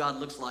kingdom of God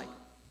looks like.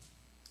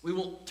 We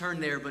won't turn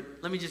there, but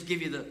let me just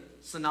give you the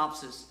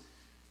synopsis.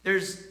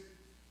 There's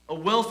a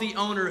wealthy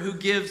owner who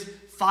gives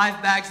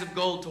 5 bags of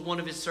gold to one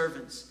of his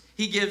servants.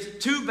 He gives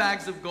 2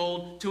 bags of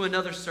gold to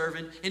another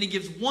servant, and he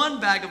gives 1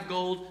 bag of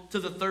gold to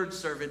the third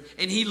servant,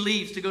 and he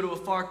leaves to go to a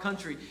far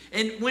country.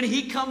 And when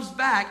he comes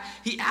back,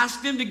 he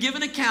asks them to give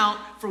an account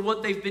for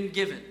what they've been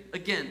given.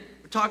 Again,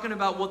 we're talking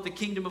about what the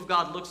kingdom of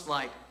God looks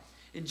like.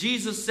 And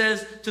Jesus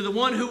says to the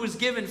one who was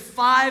given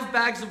 5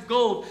 bags of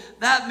gold,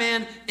 that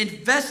man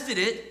invested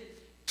it,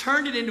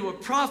 turned it into a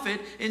profit,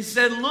 and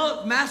said,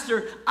 look,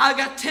 master, I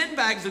got 10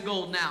 bags of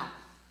gold now.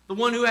 The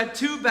one who had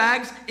 2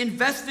 bags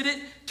invested it,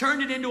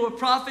 turned it into a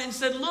profit, and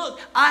said, look,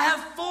 I have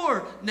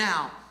 4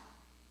 now.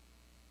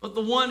 But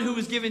the one who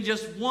was given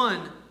just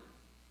 1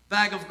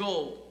 bag of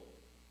gold,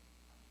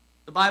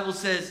 the Bible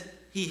says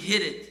he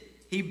hid it.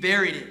 He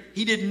buried it.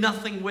 He did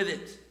nothing with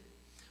it.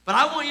 But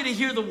I want you to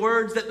hear the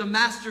words that the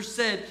master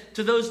said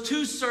to those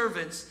 2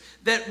 servants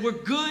that were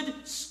good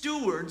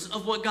stewards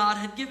of what God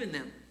had given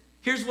them.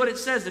 Here's what it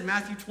says in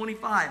Matthew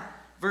 25,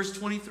 verse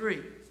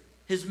 23.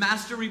 His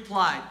master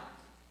replied,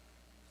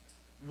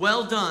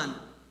 well done,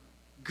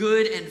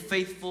 good and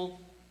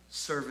faithful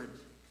servant.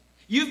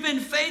 You've been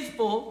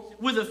faithful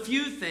with a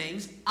few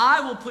things. I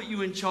will put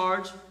you in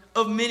charge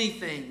of many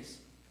things.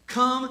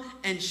 Come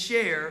and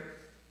share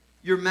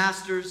your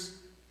master's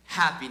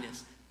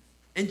happiness.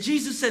 And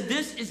Jesus said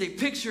this is a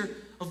picture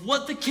of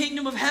what the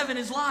kingdom of heaven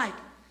is like.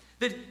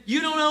 That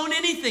you don't own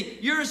anything.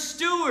 You're a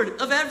steward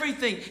of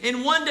everything.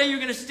 And one day you're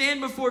going to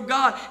stand before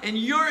God, and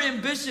your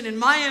ambition and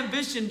my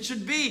ambition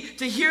should be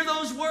to hear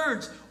those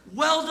words.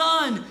 Well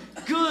done,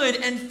 good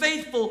and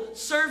faithful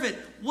servant.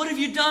 What have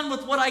you done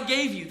with what I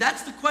gave you?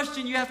 That's the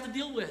question you have to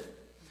deal with.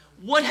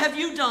 What have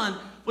you done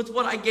with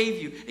what I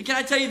gave you? And can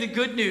I tell you the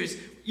good news?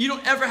 You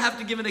don't ever have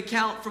to give an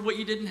account for what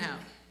you didn't have.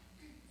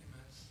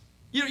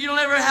 You don't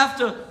ever have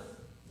to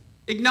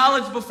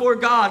acknowledge before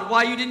God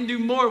why you didn't do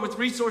more with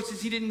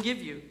resources he didn't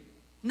give you.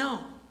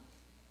 No.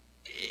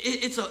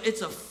 It's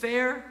a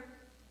fair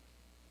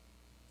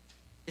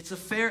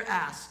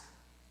ask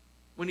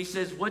when he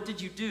says, what did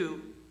you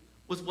do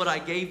with what I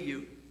gave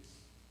you?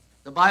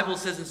 The Bible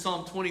says in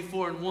Psalm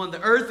 24:1,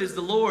 the earth is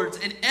the Lord's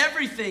and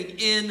everything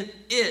in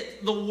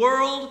it, the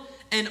world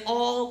and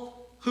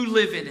all who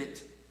live in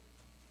it.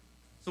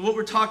 So what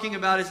we're talking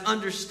about is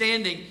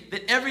understanding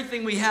that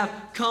everything we have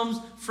comes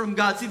from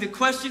God. See, the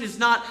question is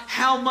not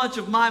how much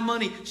of my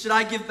money should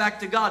I give back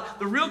to God.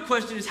 The real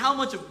question is how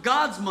much of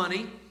God's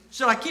money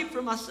should I keep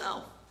for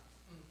myself?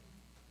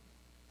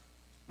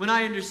 When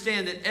I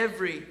understand that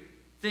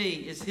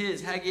everything is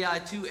his, Haggai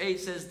 2:8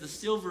 says, the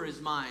silver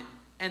is mine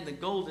and the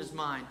gold is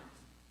mine,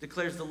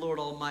 declares the Lord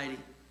Almighty.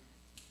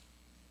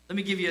 Let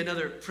me give you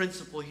another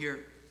principle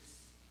here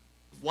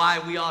of why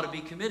we ought to be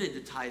committed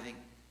to tithing.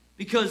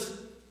 Because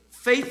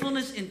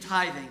faithfulness in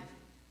tithing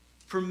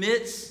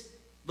permits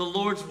the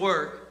Lord's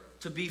work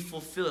to be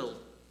fulfilled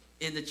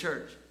in the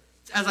church.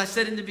 As I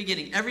said in the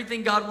beginning,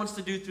 everything God wants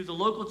to do through the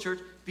local church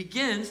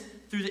begins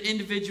through the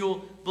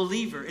individual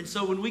believer. And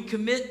so when we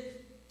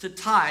commit to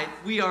tithe,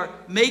 we are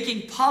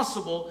making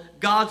possible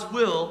God's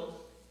will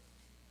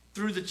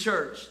through the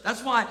church.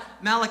 That's why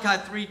Malachi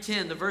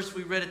 3:10, the verse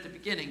we read at the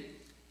beginning,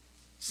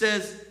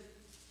 says,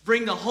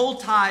 bring the whole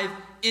tithe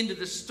into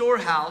the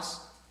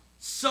storehouse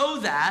so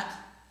that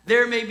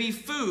there may be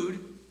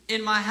food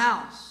in my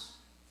house.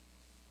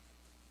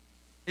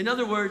 In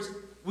other words,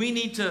 we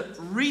need to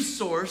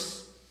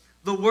resource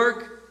the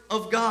work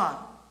of God.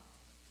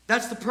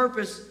 That's the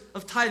purpose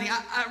of tithing.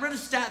 I read a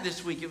stat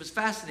this week. It was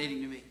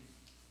fascinating to me.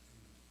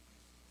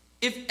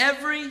 If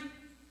every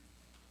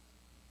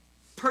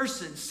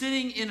person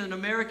sitting in an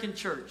American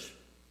church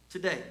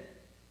today,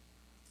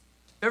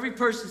 every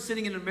person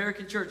sitting in an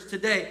American church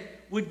today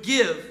would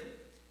give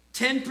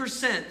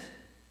 10%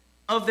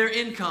 of their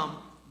income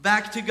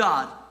back to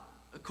God,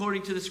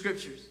 according to the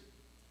scriptures,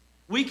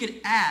 we could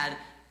add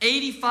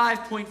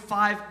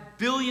 $85.5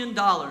 billion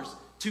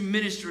to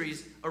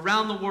ministries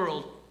around the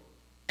world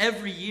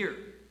every year.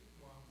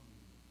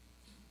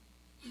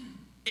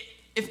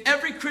 If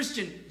every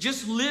Christian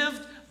just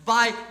lived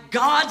by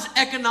God's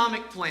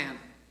economic plan,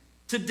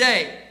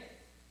 today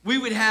we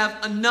would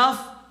have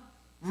enough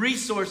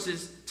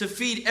resources to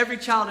feed every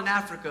child in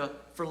Africa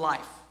for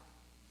life.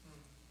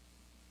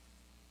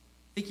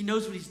 Think he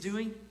knows what he's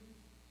doing?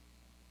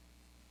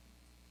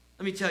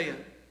 Let me tell you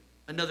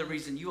another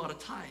reason you ought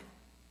to tithe.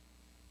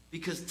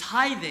 Because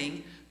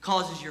tithing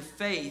causes your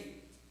faith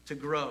to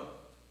grow.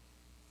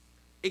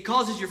 It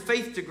causes your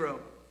faith to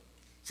grow.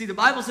 See, the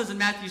Bible says in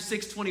Matthew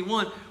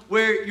 6:21,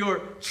 where your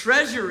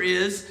treasure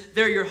is,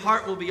 there your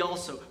heart will be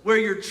also. Where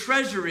your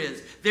treasure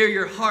is, there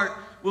your heart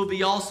will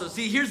be also.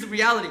 See, here's the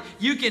reality.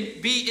 You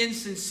can be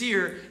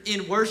insincere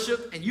in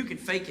worship and you can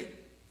fake it.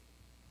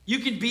 You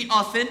can be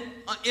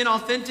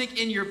inauthentic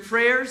in your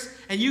prayers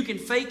and you can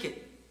fake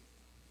it.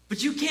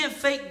 But you can't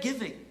fake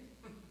giving.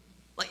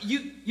 Like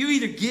you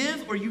either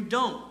give or you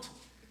don't.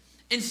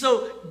 And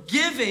so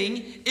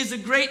giving is a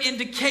great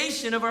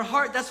indication of our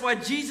heart. That's why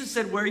Jesus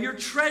said where your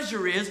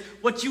treasure is,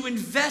 what you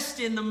invest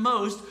in the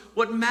most,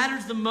 what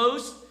matters the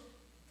most,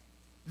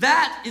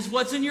 that is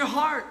what's in your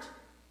heart.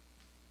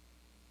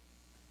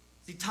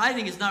 See,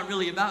 tithing is not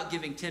really about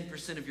giving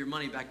 10% of your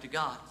money back to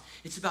God.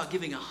 It's about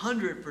giving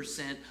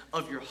 100%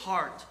 of your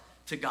heart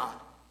to God.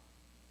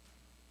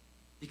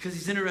 Because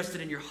he's interested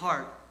in your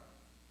heart,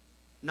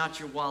 not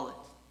your wallet.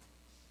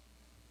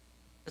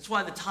 That's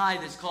why the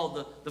tithe is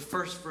called the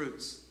first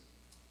fruits.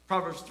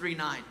 Proverbs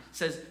 3:9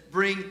 says,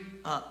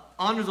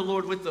 honor the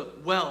Lord with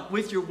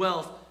your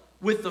wealth,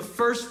 with the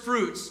first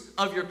fruits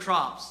of your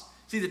crops.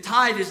 See, the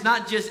tithe is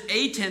not just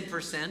a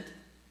 10%.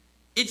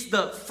 It's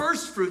the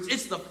first fruits.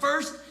 It's the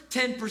first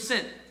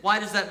 10%. Why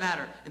does that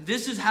matter? And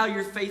this is how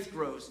your faith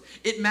grows.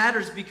 It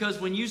matters because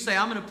when you say,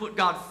 I'm going to put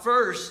God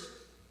first,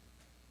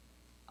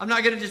 I'm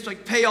not going to just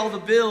like pay all the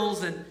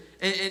bills and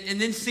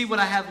then see what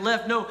I have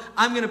left. No,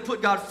 I'm going to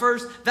put God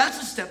first.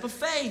 That's a step of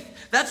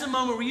faith. That's a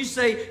moment where you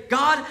say,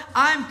 God,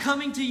 I'm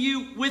coming to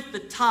you with the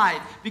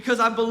tithe because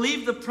I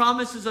believe the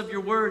promises of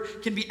your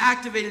word can be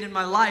activated in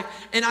my life,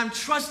 and I'm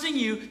trusting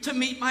you to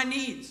meet my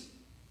needs.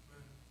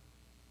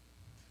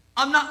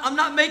 I'm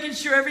not making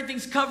sure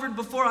everything's covered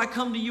before I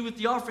come to you with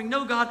the offering.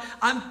 No, God,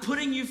 I'm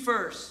putting you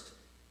first.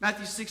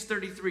 Matthew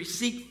 6:33,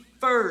 seek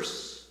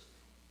first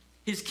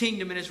his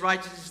kingdom and his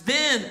righteousness.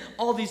 Then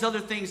all these other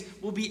things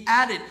will be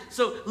added.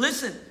 So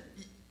listen,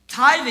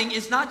 tithing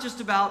is not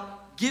just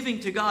about giving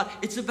to God.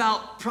 It's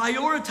about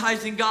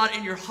prioritizing God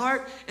in your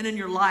heart and in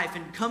your life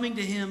and coming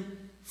to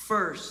him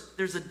first.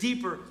 There's a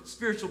deeper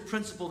spiritual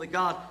principle that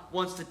God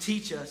wants to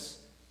teach us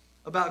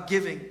about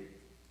giving.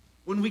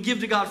 When we give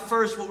to God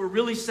first, what we're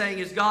really saying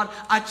is, God,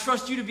 I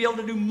trust you to be able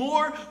to do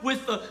more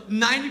with the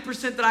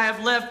 90% that I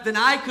have left than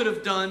I could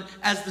have done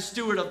as the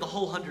steward of the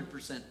whole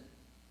 100%.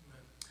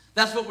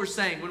 That's what we're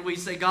saying when we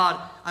say,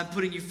 God, I'm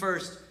putting you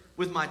first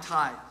with my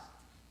tithes.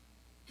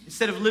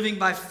 Instead of living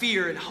by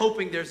fear and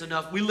hoping there's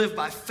enough, we live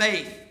by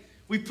faith.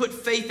 We put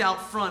faith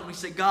out front. We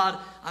say, God,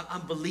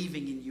 I'm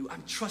believing in you.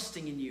 I'm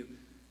trusting in you.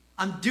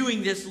 I'm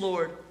doing this,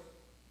 Lord,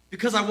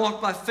 because I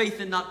walk by faith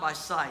and not by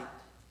sight.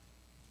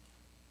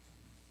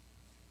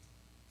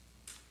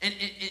 And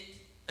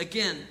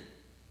again,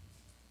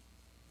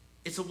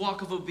 it's a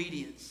walk of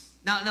obedience.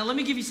 Now let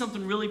me give you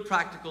something really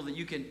practical that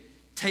you can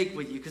take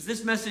with you, because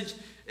this message,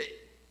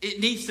 it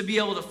needs to be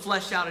able to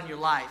flesh out in your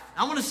life.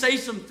 I want to say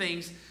some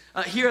things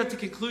here at the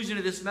conclusion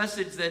of this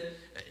message that,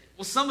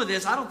 well, some of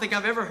this I don't think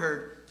I've ever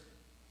heard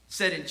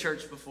said in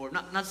church before.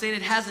 Not saying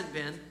it hasn't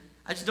been.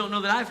 I just don't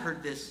know that I've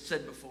heard this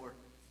said before.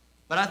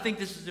 But I think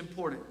this is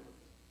important.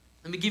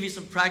 Let me give you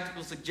some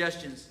practical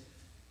suggestions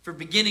for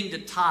beginning to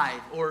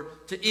tithe or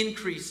to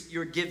increase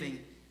your giving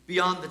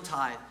beyond the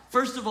tithe.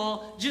 First of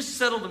all, just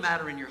settle the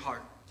matter in your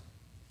heart.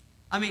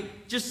 I mean,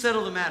 just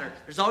settle the matter.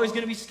 There's always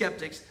going to be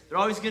skeptics. There's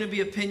always going to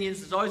be opinions.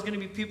 There's always going to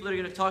be people that are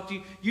going to talk to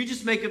you. You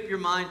just make up your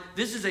mind.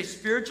 This is a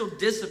spiritual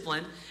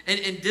discipline,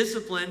 and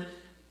discipline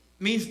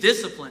means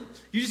discipline.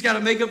 You just got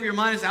to make up your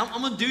mind and say,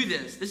 I'm going to do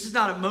this. This is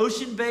not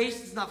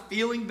emotion-based. It's not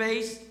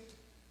feeling-based.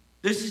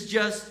 This is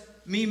just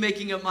me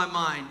making up my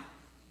mind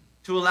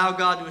to allow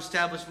God to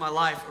establish my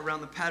life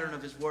around the pattern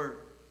of his word.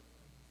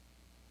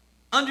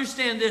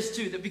 Understand this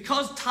too, that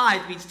because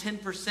tithe means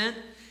 10%,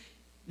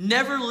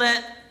 never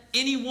let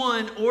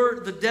anyone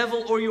or the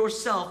devil or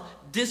yourself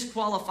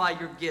disqualify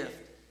your gift,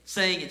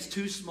 saying it's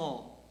too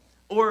small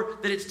or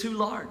that it's too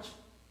large.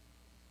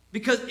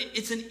 Because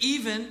it's an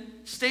even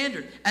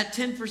standard. At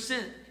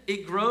 10%,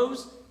 it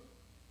grows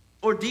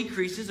or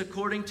decreases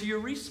according to your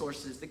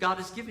resources that God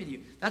has given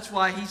you. That's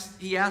why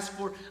he asked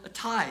for a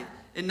tithe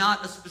and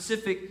not a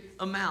specific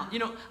amount. You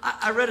know,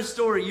 I read a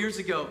story years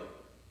ago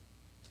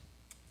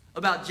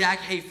about Jack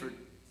Hayford.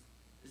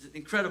 He's an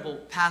incredible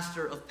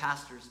pastor of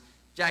pastors.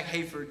 Jack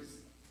Hayford is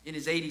in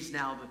his 80s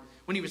now, but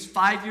when he was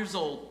 5 years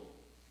old,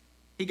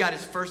 he got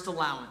his first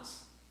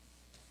allowance,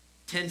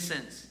 10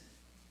 cents.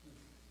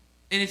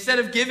 And instead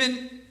of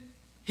giving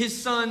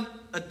his son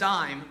a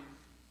dime,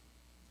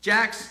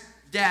 Jack's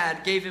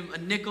dad gave him a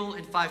nickel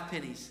and 5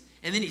 pennies.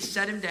 And then he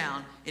sat him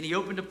down and he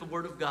opened up the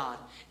Word of God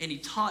and he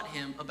taught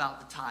him about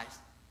the tithe.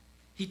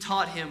 He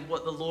taught him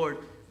what the Lord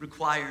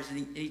requires,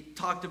 and he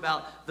talked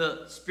about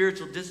the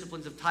spiritual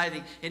disciplines of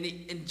tithing.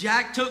 And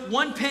Jack took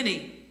 1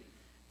 penny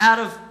out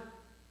of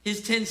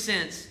his 10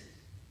 cents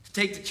to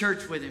take to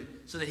church with him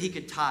so that he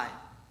could tithe.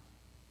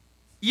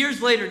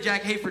 Years later,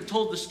 Jack Hayford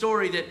told the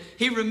story that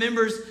he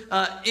remembers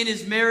in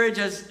his marriage,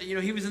 as you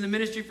know, he was in the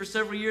ministry for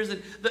several years,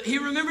 and he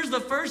remembers the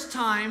first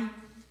time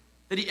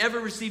that he ever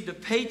received a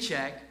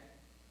paycheck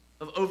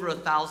of over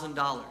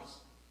 $1,000.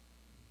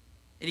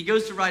 And he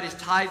goes to write his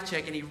tithe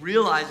check, and he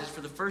realizes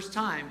for the first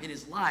time in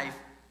his life,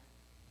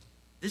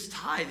 this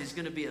tithe is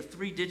going to be a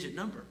 3-digit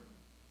number.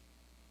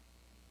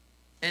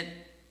 And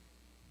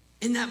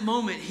in that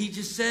moment, he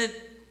just said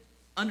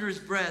under his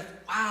breath,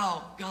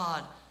 wow,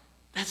 God,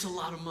 that's a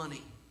lot of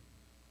money.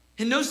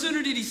 And no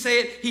sooner did he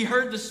say it, he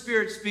heard the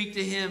Spirit speak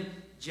to him,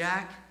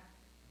 Jack,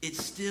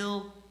 it's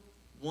still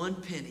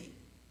 1 penny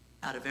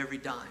out of every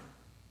dime.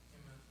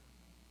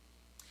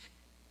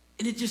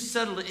 And it just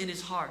settled it in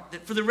his heart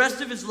that for the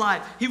rest of his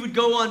life, he would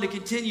go on to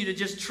continue to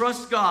just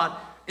trust God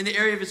in the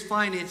area of his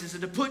finances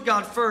and to put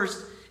God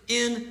first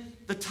in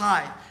the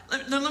tithe.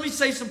 Let me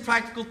say some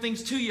practical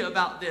things to you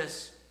about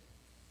this.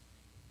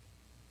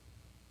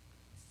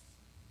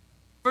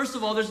 First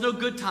of all, there's no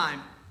good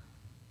time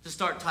to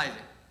start tithing.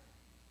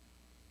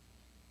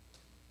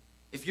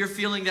 If you're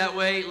feeling that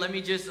way, let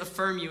me just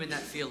affirm you in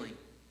that feeling.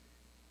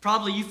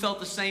 Probably you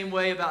felt the same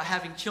way about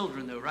having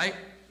children though, right?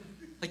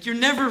 Like you're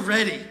never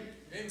ready.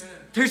 Amen.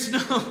 There's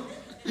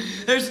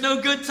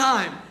no good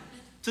time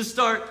to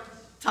start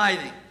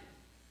tithing.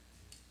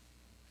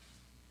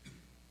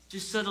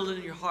 Just settle it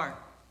in your heart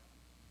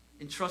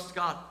and trust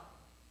God.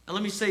 Now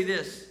let me say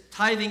this.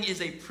 Tithing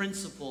is a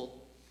principle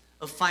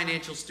of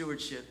financial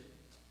stewardship.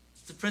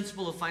 It's a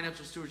principle of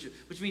financial stewardship,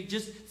 which means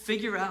just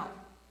figure out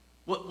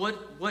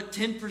what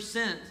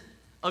 10%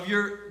 of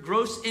your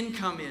gross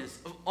income is,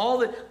 of all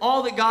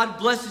that God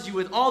blesses you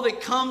with, all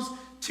that comes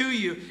to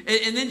you,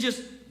 and then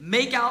just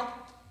make out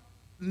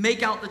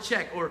the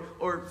check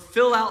or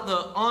fill out the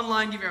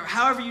online giving, or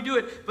however you do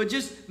it, but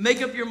just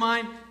make up your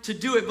mind to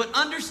do it. But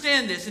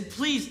understand this, and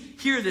please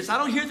hear this. I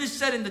don't hear this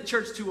said in the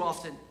church too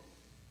often,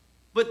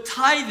 but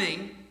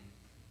tithing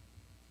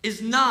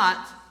is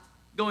not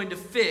going to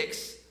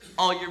fix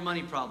all your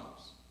money problems.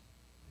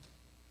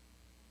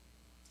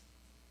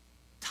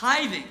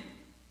 Tithing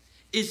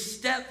is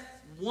step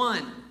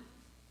one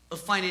of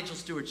financial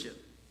stewardship.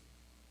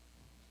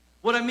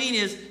 What I mean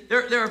is,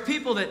 there are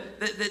people that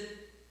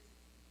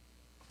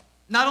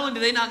not only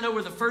do they not know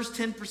where the first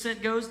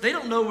 10% goes, they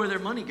don't know where their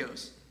money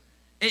goes.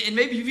 And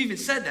maybe you've even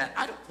said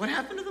that. What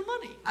happened to the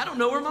money? I don't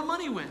know where my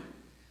money went.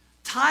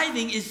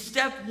 Tithing is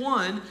step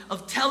one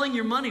of telling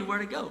your money where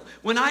to go.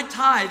 When I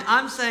tithe,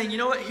 I'm saying, you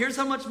know what? Here's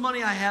how much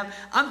money I have.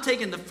 I'm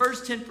taking the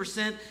first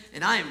 10%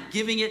 and I am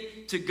giving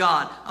it to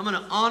God. I'm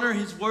going to honor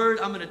His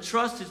word. I'm going to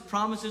trust His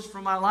promises for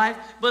my life.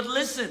 But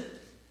listen,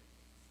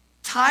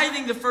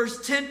 tithing the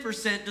first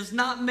 10% does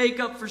not make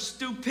up for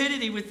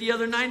stupidity with the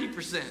other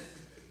 90%.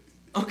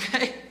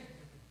 Okay?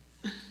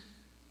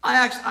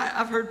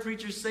 I've heard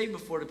preachers say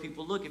before to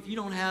people, look, if you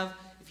don't have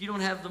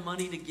the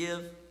money to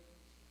give,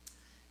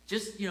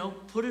 just,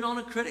 put it on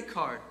a credit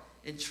card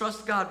and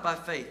trust God by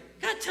faith.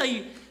 Can I tell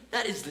you,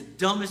 that is the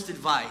dumbest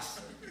advice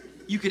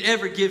you could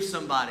ever give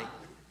somebody.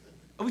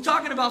 Are we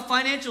talking about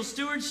financial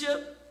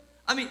stewardship?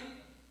 I mean,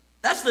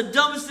 that's the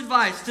dumbest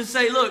advice, to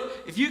say, look,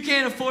 if you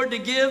can't afford to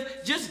give,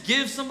 just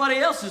give somebody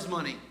else's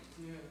money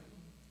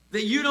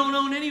that you don't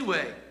own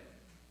anyway.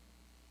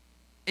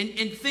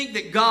 And think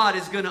that God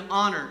is going to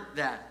honor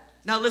that.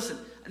 Now listen,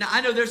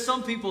 I know there's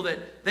some people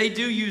that they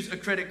do use a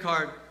credit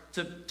card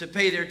to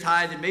pay their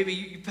tithe, and maybe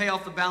you pay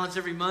off the balance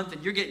every month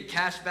and you're getting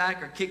cash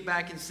back or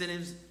kickback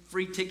incentives,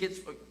 free tickets.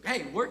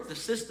 Hey, work the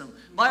system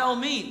by all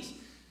means.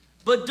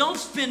 But don't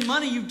spend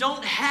money you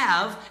don't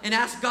have and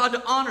ask God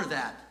to honor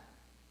that.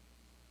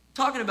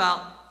 Talking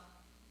about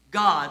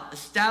God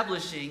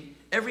establishing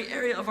every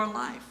area of our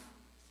life.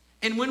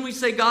 And when we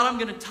say, God, I'm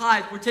going to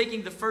tithe, we're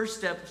taking the first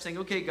step of saying,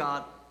 okay,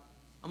 God,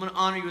 I'm going to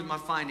honor you with my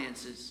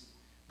finances.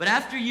 But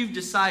after you've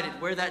decided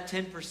where that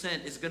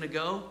 10% is going to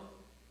go,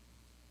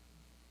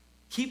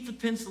 keep the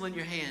pencil in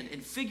your hand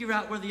and figure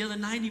out where the other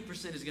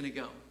 90% is going to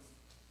go.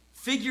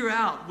 Figure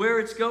out where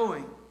it's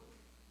going.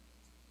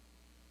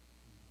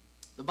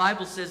 The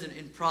Bible says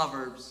in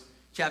Proverbs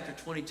chapter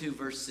 22,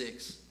 verse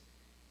 6.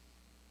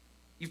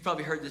 You've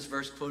probably heard this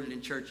verse quoted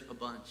in church a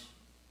bunch.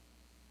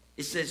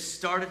 It says,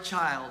 start a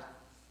child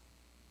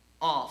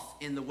off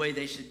in the way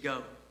they should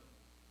go.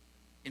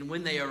 And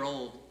when they are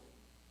old,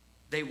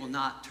 they will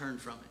not turn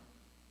from it.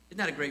 Isn't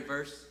that a great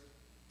verse?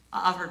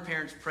 I've heard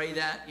parents pray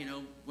that,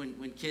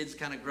 when kids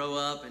kind of grow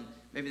up and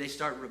maybe they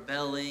start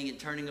rebelling and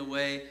turning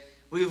away.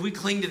 We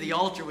cling to the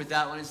altar with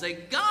that one and say,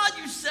 God,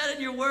 you said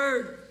in your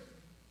word,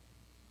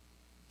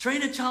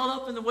 train a child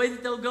up in the way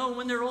that they'll go, and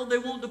when they're old, they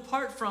won't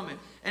depart from it.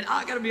 And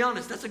I got to be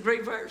honest, that's a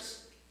great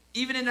verse,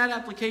 even in that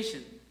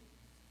application.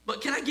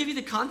 But can I give you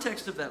the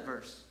context of that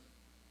verse?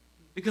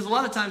 Because a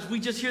lot of times we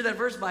just hear that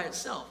verse by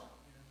itself.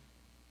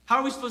 How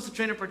are we supposed to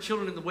train up our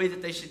children in the way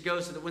that they should go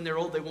so that when they're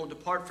old, they won't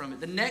depart from it?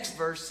 The next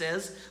verse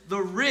says,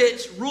 the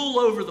rich rule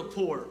over the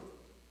poor,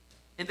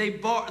 and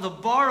the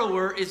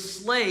borrower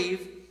is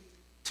slave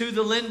to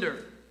the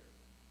lender.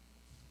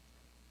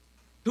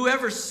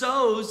 Whoever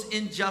sows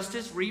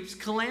injustice reaps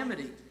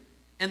calamity,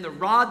 and the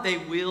rod they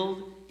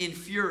wield in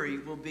fury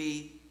will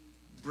be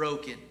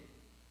broken.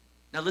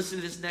 Now listen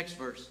to this next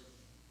verse.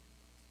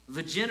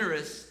 The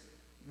generous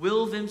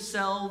will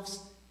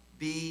themselves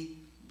be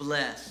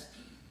blessed,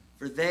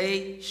 for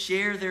they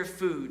share their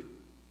food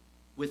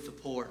with the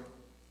poor.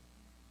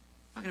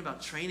 Talking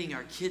about training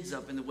our kids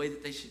up in the way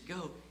that they should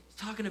go. He's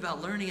talking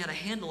about learning how to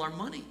handle our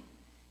money.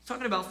 He's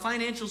talking about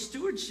financial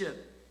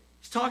stewardship.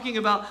 He's talking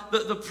about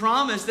the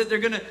promise that they're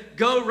going to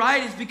go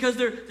right is because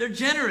they're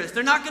generous.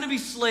 They're not going to be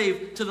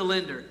slave to the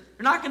lender.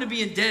 They're not going to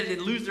be indebted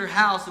and lose their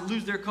house and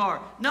lose their car.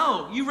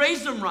 No, you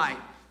raise them right.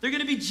 They're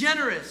going to be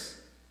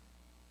generous.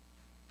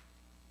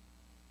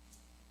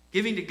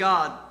 Giving to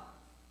God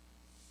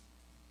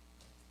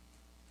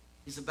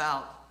is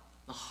about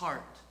the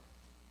heart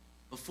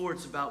before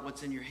it's about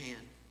what's in your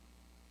hand.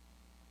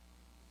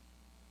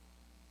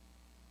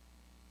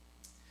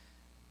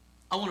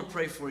 I want to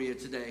pray for you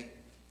today.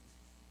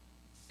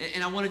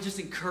 And I want to just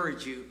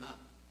encourage you.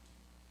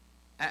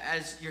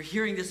 As you're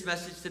hearing this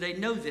message today,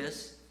 know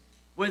this.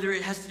 Whether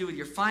it has to do with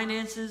your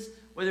finances,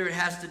 whether it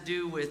has to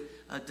do with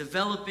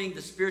developing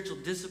the spiritual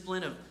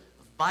discipline of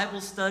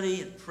Bible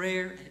study and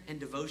prayer and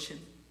devotion,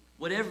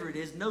 whatever it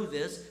is, know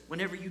this.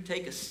 Whenever you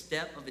take a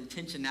step of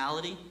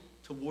intentionality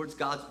towards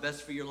God's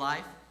best for your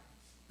life,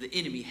 the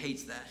enemy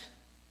hates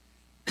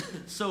that.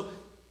 So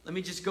let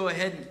me just go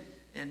ahead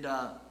and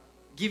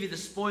give you the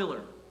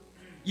spoiler.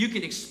 You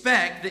can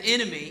expect the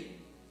enemy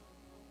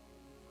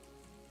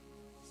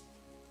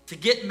to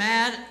get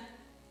mad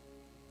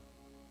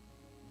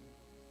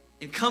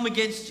and come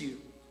against you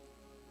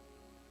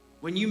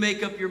when you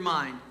make up your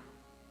mind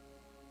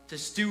to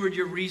steward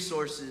your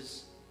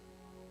resources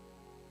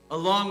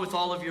along with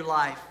all of your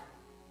life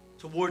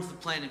towards the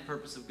plan and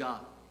purpose of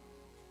God.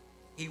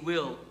 He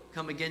will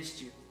come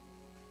against you.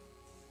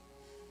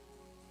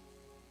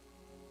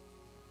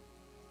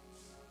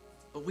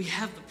 But we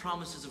have the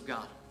promises of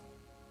God.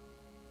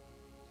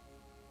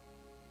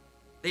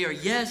 They are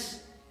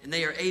yes and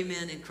they are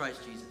amen in Christ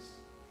Jesus.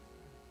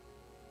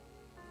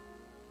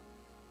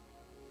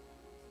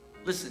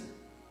 Listen,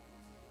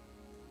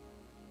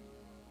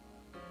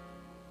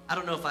 I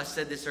don't know if I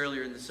said this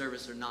earlier in the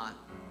service or not.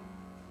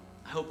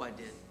 I hope I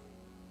did.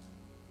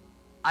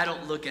 I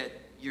don't look at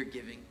your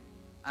giving.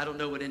 I don't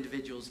know what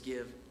individuals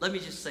give. Let me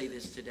just say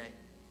this today.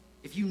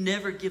 If you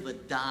never give a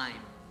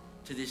dime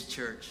to this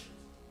church,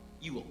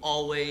 you will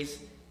always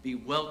be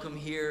welcome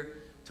here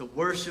to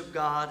worship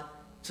God,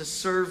 to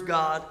serve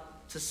God,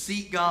 to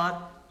seek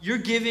God. Your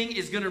giving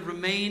is going to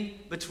remain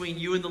between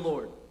you and the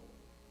Lord.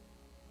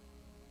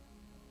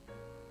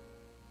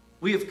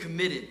 We have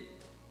committed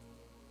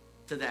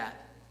to that.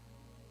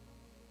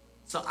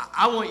 So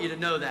I want you to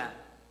know that.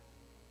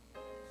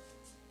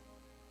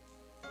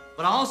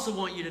 But I also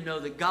want you to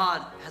know that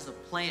God has a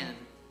plan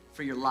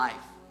for your life.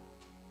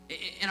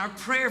 And our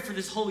prayer for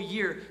this whole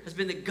year has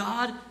been that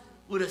God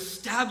would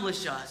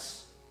establish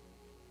us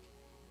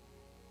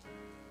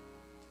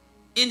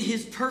in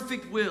His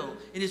perfect will,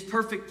 in His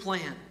perfect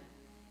plan.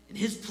 And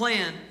His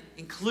plan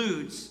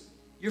includes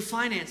your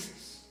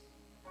finances.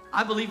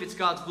 I believe it's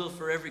God's will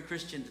for every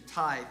Christian to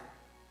tithe.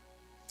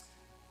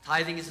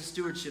 Tithing is a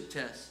stewardship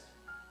test.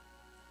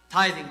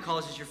 Tithing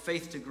causes your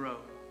faith to grow.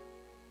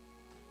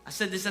 I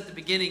said this at the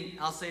beginning,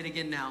 I'll say it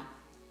again now.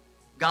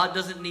 God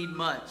doesn't need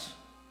much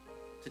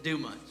to do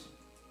much.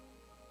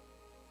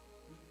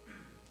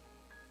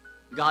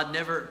 God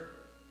never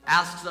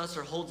asks us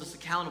or holds us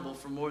accountable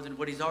for more than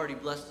what He's already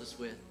blessed us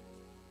with.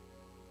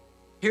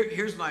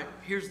 Here's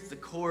the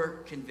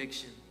core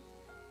conviction.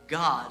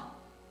 God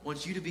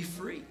wants you to be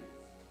free.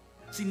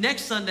 See,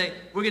 next Sunday,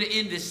 we're going to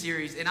end this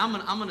series, and I'm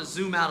going to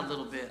zoom out a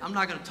little bit. I'm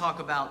not going to talk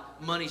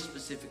about money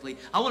specifically.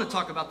 I want to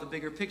talk about the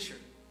bigger picture.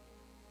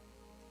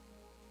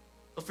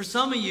 But for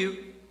some of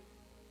you,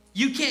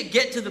 you can't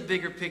get to the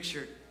bigger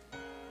picture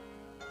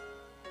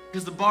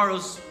because the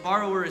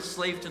borrower is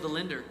slave to the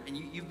lender, and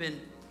you've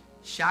been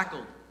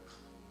shackled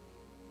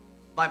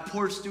by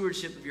poor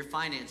stewardship of your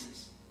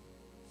finances.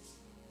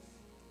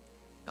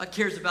 God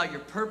cares about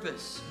your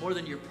purpose more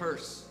than your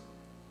purse.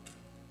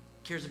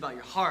 He cares about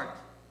your heart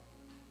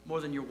more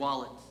than your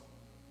wallet.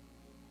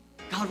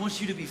 God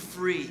wants you to be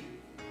free,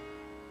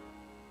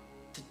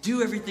 to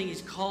do everything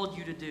He's called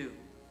you to do,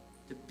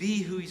 to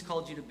be who He's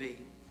called you to be,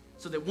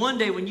 so that one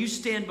day when you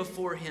stand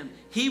before Him,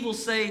 He will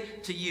say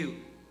to you,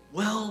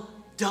 "Well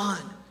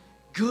done,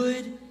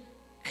 good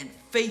and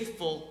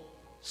faithful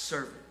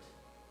servant.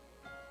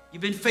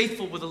 You've been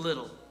faithful with a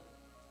little.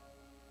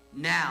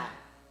 Now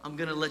I'm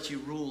going to let you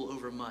rule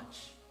over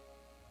much."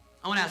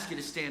 I want to ask you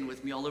to stand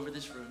with me all over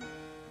this room.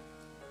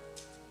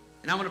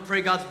 And I want to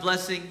pray God's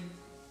blessing,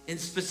 and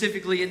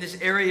specifically in this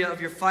area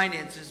of your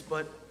finances.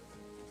 But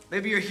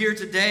maybe you're here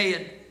today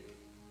and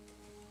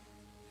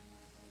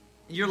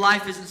your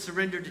life isn't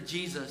surrendered to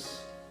Jesus.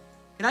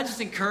 Can I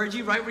just encourage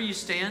you right where you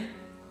stand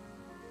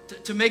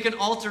to make an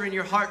altar in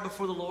your heart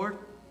before the Lord?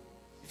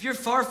 If you're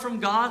far from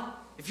God,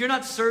 if you're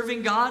not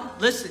serving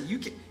God, listen,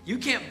 you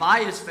can't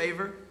buy His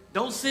favor.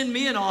 Don't send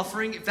me an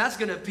offering if that's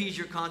going to appease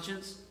your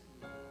conscience.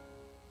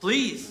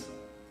 Please.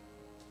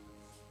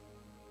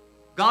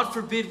 God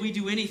forbid we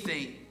do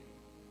anything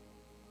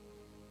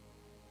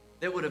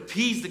that would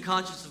appease the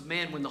conscience of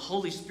man when the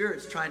Holy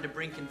Spirit's trying to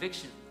bring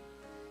conviction.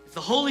 If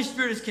the Holy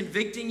Spirit is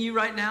convicting you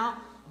right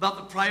now about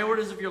the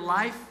priorities of your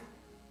life,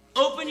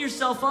 open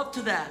yourself up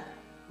to that.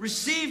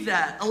 Receive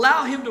that.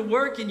 Allow Him to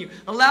work in you.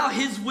 Allow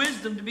His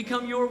wisdom to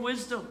become your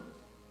wisdom,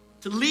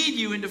 to lead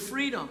you into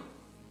freedom.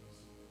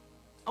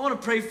 I want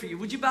to pray for you.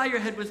 Would you bow your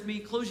head with me?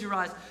 Close your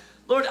eyes.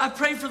 Lord, I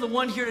pray for the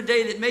one here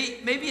today that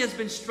maybe has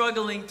been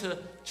struggling to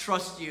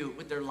trust You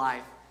with their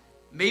life.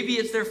 Maybe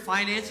it's their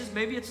finances.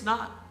 Maybe it's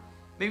not.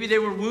 Maybe they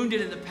were wounded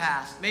in the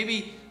past.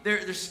 Maybe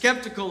they're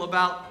skeptical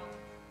about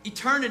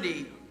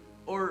eternity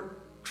or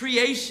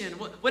creation.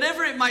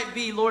 Whatever it might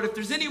be, Lord, if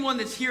there's anyone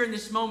that's here in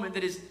this moment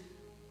that is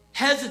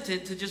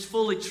hesitant to just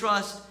fully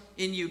trust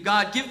in You,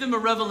 God, give them a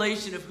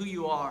revelation of who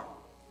You are.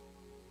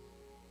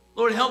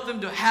 Lord, help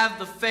them to have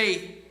the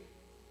faith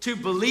to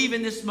believe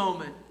in this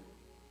moment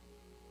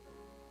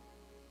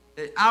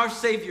that our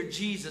Savior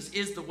Jesus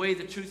is the way,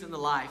 the truth, and the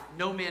life.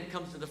 No man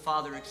comes to the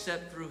Father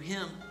except through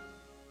Him.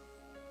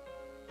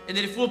 And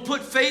that if we'll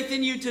put faith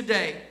in You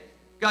today,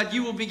 God,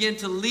 You will begin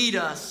to lead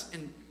us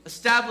and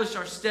establish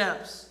our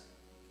steps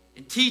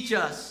and teach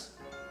us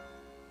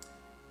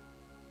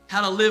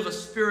how to live a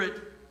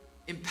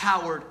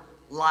Spirit-empowered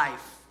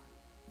life.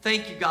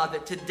 Thank You, God,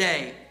 that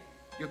today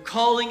You're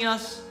calling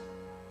us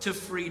to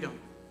freedom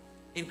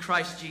in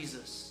Christ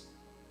Jesus.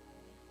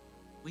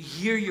 We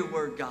hear Your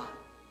word, God.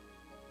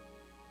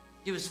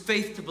 Give us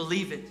faith to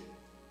believe it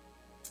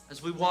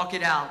as we walk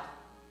it out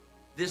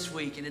this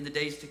week and in the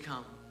days to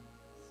come.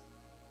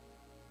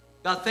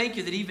 God, thank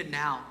you that even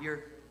now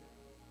you're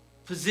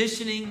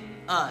positioning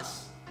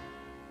us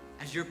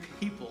as your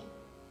people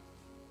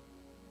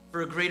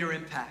for a greater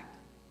impact.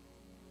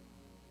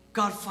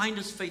 God, find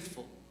us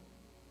faithful.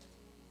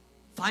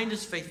 Find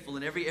us faithful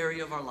in every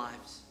area of our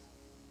lives.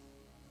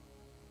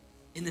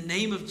 In the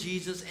name of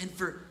Jesus and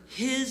for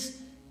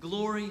his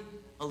glory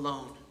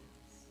alone.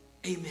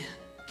 Amen.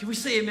 Can we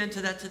say amen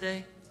to that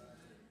today?